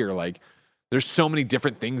more here, like, there's so many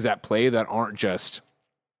different things at play that aren't just,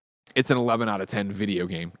 it's an 11 out of 10 video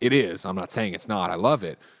game. It is. I'm not saying it's not. I love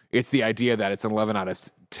it. It's the idea that it's an 11 out of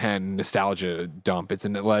 10 nostalgia dump. It's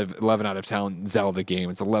an 11 out of 10 Zelda game.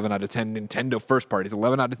 It's 11 out of 10 Nintendo first party. It's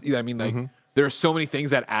 11 out of, there are so many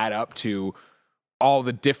things that add up to all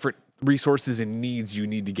the different resources and needs you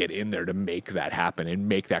need to get in there to make that happen and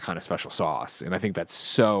make that kind of special sauce. And I think that's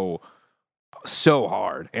so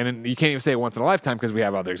hard. And you can't even say it once in a lifetime because we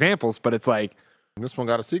have other examples, but it's like, and this one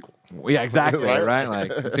got a sequel. Yeah, exactly. right?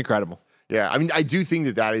 Like, it's incredible. Yeah, I mean, I do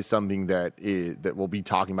think that is something that we'll be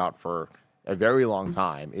talking about for a very long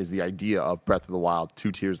time, is the idea of Breath of the Wild,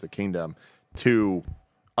 2 Tears of the Kingdom, to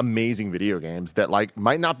amazing video games that like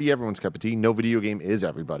might not be everyone's cup of tea. No video game is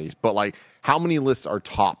everybody's, but like how many lists are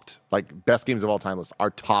topped, like best games of all time lists are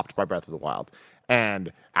topped by Breath of the Wild.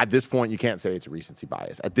 And at this point, you can't say it's a recency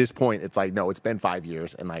bias. At this point, it's like, no, it's been 5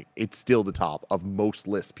 years and like it's still the top of most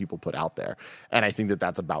lists people put out there. And I think that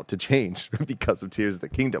that's about to change because of Tears of the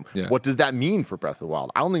Kingdom. Yeah. What does that mean for Breath of the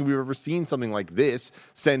Wild? I don't think we've ever seen something like this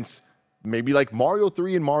since maybe like Mario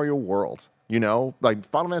 3 and Mario World, you know, like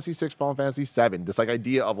Final Fantasy 6, Final Fantasy 7, this like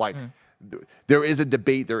idea of like, there is a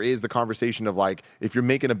debate. There is the conversation of like, if you're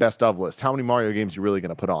making a best of list, how many Mario games are you really going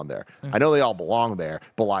to put on there? I know they all belong there,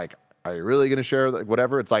 but like, are you really going to share like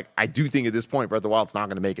whatever? It's like, I do think at this point, Breath of the Wild's not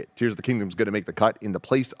going to make it. Tears of the Kingdom's going to make the cut in the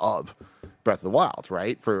place of Breath of the Wild,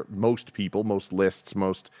 right? For most people, most lists,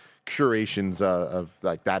 most curations of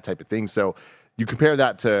like that type of thing. So you compare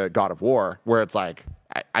that to God of War, where it's like,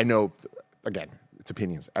 I know, again, it's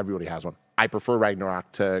opinions. Everybody has one. I prefer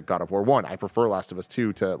Ragnarok to God of War 1. I prefer Last of Us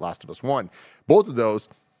 2 to Last of Us 1. Both of those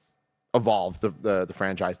evolved the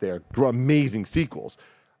franchise. They are amazing sequels.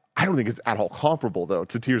 I don't think it's at all comparable, though,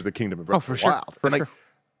 to Tears of the Kingdom and Breath of the Wild. For and like,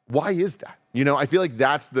 why is that? You know, I feel like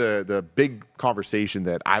that's the big conversation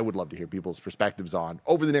that I would love to hear people's perspectives on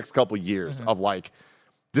over the next couple of years of like,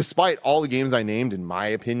 despite all the games I named, in my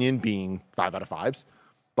opinion, being 5 out of 5s,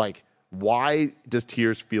 like, why does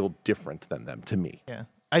Tears feel different than them to me? Yeah.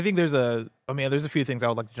 I think there's a few things I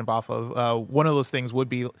would like to jump off of. One of those things would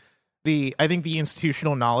be I think the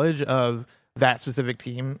institutional knowledge of that specific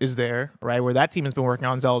team is there, right? Where that team has been working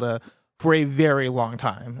on Zelda for a very long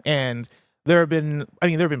time. And there have been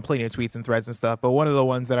plenty of tweets and threads and stuff, but one of the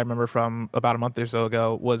ones that I remember from about a month or so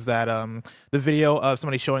ago was that the video of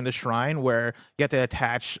somebody showing the shrine where you have to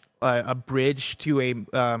attach a bridge to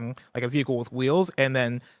a vehicle with wheels, and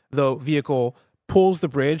then the vehicle pulls the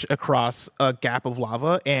bridge across a gap of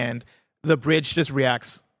lava, and the bridge just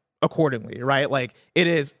reacts accordingly, right? Like, it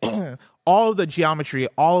is all of the geometry,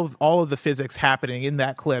 all of the physics happening in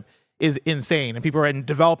that clip is insane, and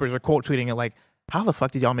developers are quote tweeting it like, how the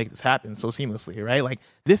fuck did y'all make this happen so seamlessly, right? Like,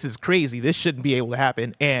 this is crazy. This shouldn't be able to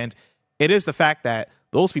happen. And it is the fact that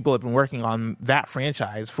those people have been working on that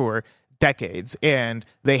franchise for decades, and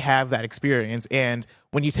they have that experience. And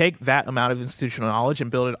when you take that amount of institutional knowledge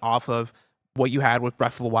and build it off of what you had with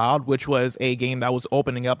Breath of the Wild, which was a game that was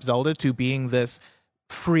opening up Zelda to being this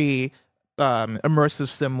free, immersive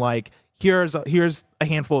sim, like, here's a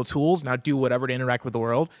handful of tools, now do whatever to interact with the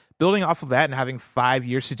world. Building off of that and having 5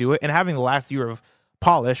 years to do it, and having the last year of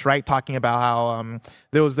polish, right? Talking about how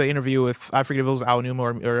there was the interview with, I forget if it was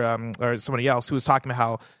Aonuma or somebody else, who was talking about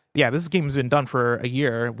how, yeah, this game has been done for a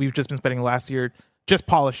year. We've just been spending the last year just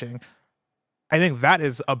polishing. I think that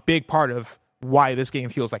is a big part of why this game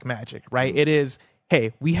feels like magic, right? It is,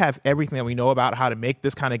 hey, we have everything that we know about how to make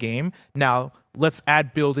this kind of game. Now let's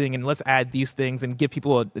add building and let's add these things and give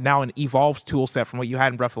people now an evolved tool set from what you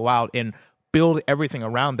had in Breath of the Wild and build everything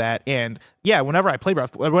around that. And yeah, whenever I play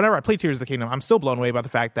Tears of the Kingdom, I'm still blown away by the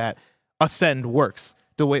fact that Ascend works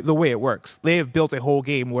the way it works. They have built a whole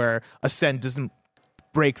game where Ascend doesn't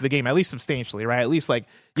break the game, at least substantially, right? At least, like,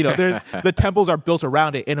 you know, there's the temples are built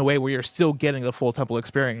around it in a way where you're still getting the full temple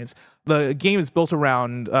experience. The game is built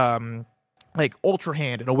around like Ultra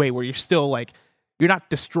Hand in a way where you're still like, you're not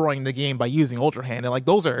destroying the game by using Ultra Hand. And like,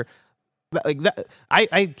 those are like that.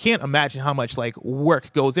 I can't imagine how much like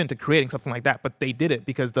work goes into creating something like that, but they did it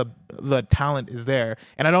because the talent is there.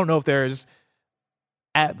 And I don't know if there's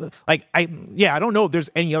I don't know if there's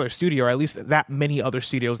any other studio, or at least that many other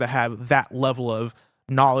studios that have that level of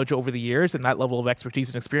knowledge over the years and that level of expertise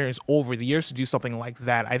and experience over the years to do something like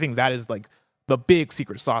that. I think that is like the big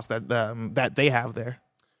secret sauce that they have there.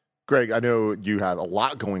 Greg, I know you have a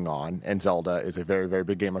lot going on, and Zelda is a very, very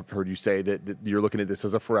big game. I've heard you say that you're looking at this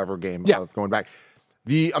as a forever game of going back.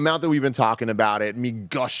 The amount that we've been talking about it, me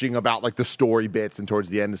gushing about like the story bits and towards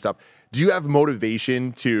the end and stuff, do you have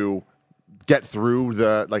motivation to get through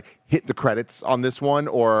hit the credits on this one,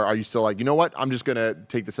 or are you still like, you know what, I'm just gonna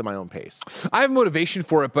take this at my own pace? I have motivation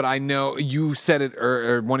for it, but I know you said it,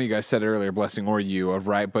 or one of you guys said it earlier, Blessing or you,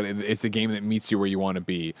 right? But it's a game that meets you where you want to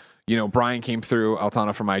be. You know, Brian came through,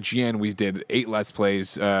 Altana from IGN. We did 8 Let's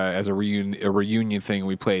Plays as a reunion thing.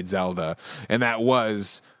 We played Zelda, and that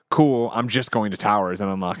was cool. I'm just going to towers and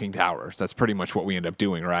unlocking towers. That's pretty much what we end up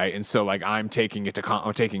doing, right? And so, like, I'm taking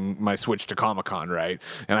my Switch to Comic-Con, right?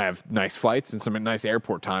 And I have nice flights and some nice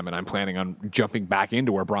airport time, and I'm planning on jumping back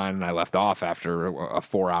into where Brian and I left off after a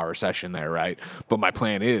 4-hour session there, right? But my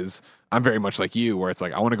plan is, I'm very much like you, where it's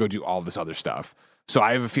like, I want to go do all this other stuff. So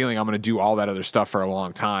I have a feeling I'm going to do all that other stuff for a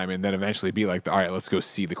long time, and then eventually be like, all right, let's go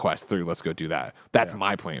see the quest through. Let's go do that. That's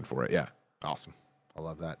my plan for it, yeah. Awesome. I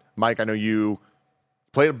love that. Mike, I know you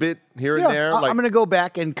played a bit here and there. I'm going to go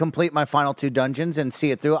back and complete my final 2 dungeons and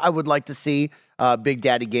see it through. I would like to see Big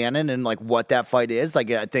Daddy Ganon and like what that fight is.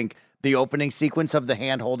 Like, I think the opening sequence of the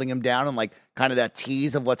hand holding him down and like kind of that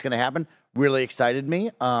tease of what's going to happen really excited me.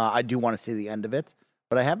 I do want to see the end of it,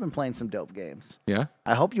 but I have been playing some dope games. Yeah.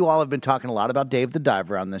 I hope you all have been talking a lot about Dave the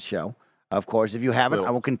Diver on this show. Of course, if you haven't, I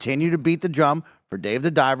will continue to beat the drum for Dave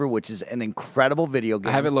the Diver, which is an incredible video game.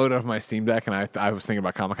 I have it loaded off my Steam Deck, and I was thinking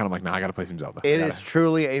about Comic-Con. I'm like, nah, I got to play some Zelda. It is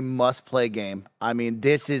truly a must-play game. I mean,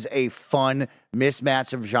 this is a fun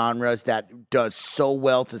mismatch of genres that does so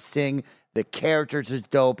well to sing. The characters is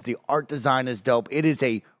dope. The art design is dope. It is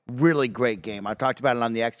a really great game. I've talked about it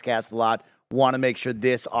on the Xcast a lot. Want to make sure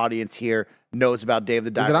this audience here knows about Dave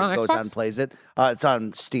the Diver and goes out and plays it. It's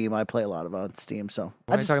on Steam. I play a lot of it on Steam. So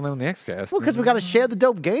why are you talking about on the Xcast? Well, because we got to share the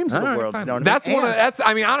dope games of the world. You know what that's I mean?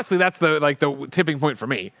 I mean, honestly, that's the tipping point for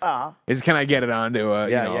me. Is can I get it onto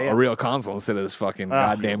a real console instead of this fucking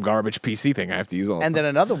goddamn garbage PC thing I have to use all the time. And then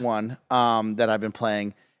another one that I've been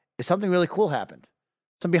playing is something really cool happened.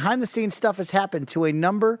 Some behind the scenes stuff has happened to a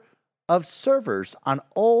number of servers on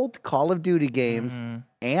old Call of Duty games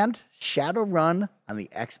and Shadowrun on the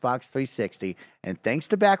Xbox 360. And thanks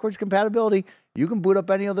to backwards compatibility, you can boot up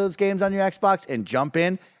any of those games on your Xbox and jump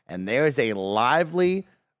in. And there's a lively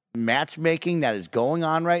matchmaking that is going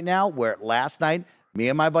on right now where last night, me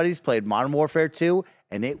and my buddies played Modern Warfare 2,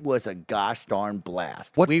 and it was a gosh darn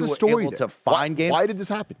blast. What's we the were story able there? to find games. Why did this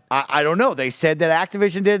happen? I don't know. They said that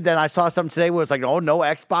Activision did. Then I saw something today where it's like, oh, no,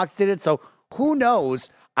 Xbox did it. So who knows?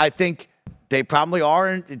 I think they probably are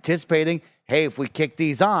anticipating, hey, if we kick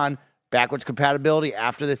these on, backwards compatibility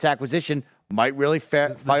after this acquisition might really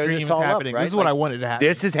fire this all up, right? This is what I wanted to happen.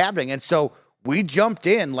 This is happening. And so we jumped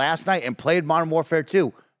in last night and played Modern Warfare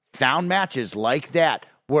 2, found matches like that.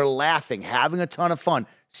 We're laughing, having a ton of fun,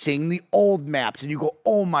 seeing the old maps, and you go,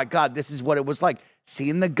 oh, my God, this is what it was like.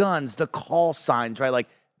 Seeing the guns, the call signs, right? Like,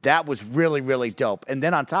 that was really, really dope. And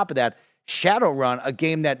then on top of that, Shadowrun, a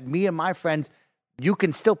game that me and my friends, you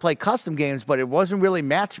can still play custom games, but it wasn't really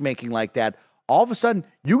matchmaking like that. All of a sudden,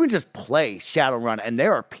 you can just play Shadowrun, and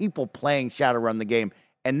there are people playing Shadowrun the game,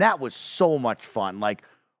 and that was so much fun. Like,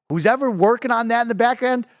 who's ever working on that in the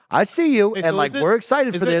background, I see you, and we're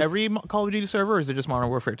excited for this. Is it every Call of Duty server, or is it just Modern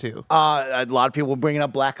Warfare 2? A lot of people were bringing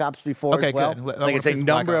up Black Ops before as well. Good. Like it's a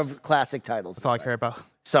number of classic titles. That's all I care about.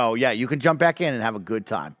 So, yeah, you can jump back in and have a good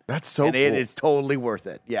time. That's so and cool. it is totally worth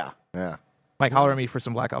it. Yeah. Yeah. Mike, holler at me for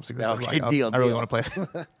some Black Ops. Okay, I really want to play.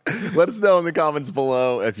 Let us know in the comments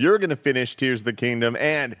below if you're going to finish Tears of the Kingdom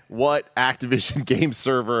and what Activision game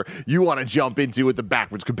server you want to jump into with the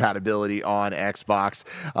backwards compatibility on Xbox.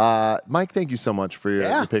 Mike, thank you so much for your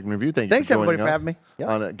Pikmin review. Thanks for everybody joining for us having me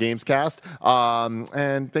on Gamescast.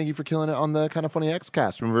 And thank you for killing it on the Kind of Funny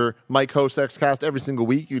Xcast. Remember, Mike hosts Xcast every single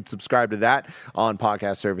week. You'd subscribe to that on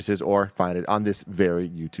podcast services or find it on this very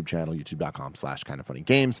YouTube channel,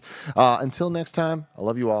 youtube.com/kindoffunnygames. Until next time, I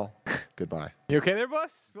love you all. Goodbye. You okay there,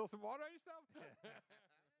 boss? Spill some water on yourself?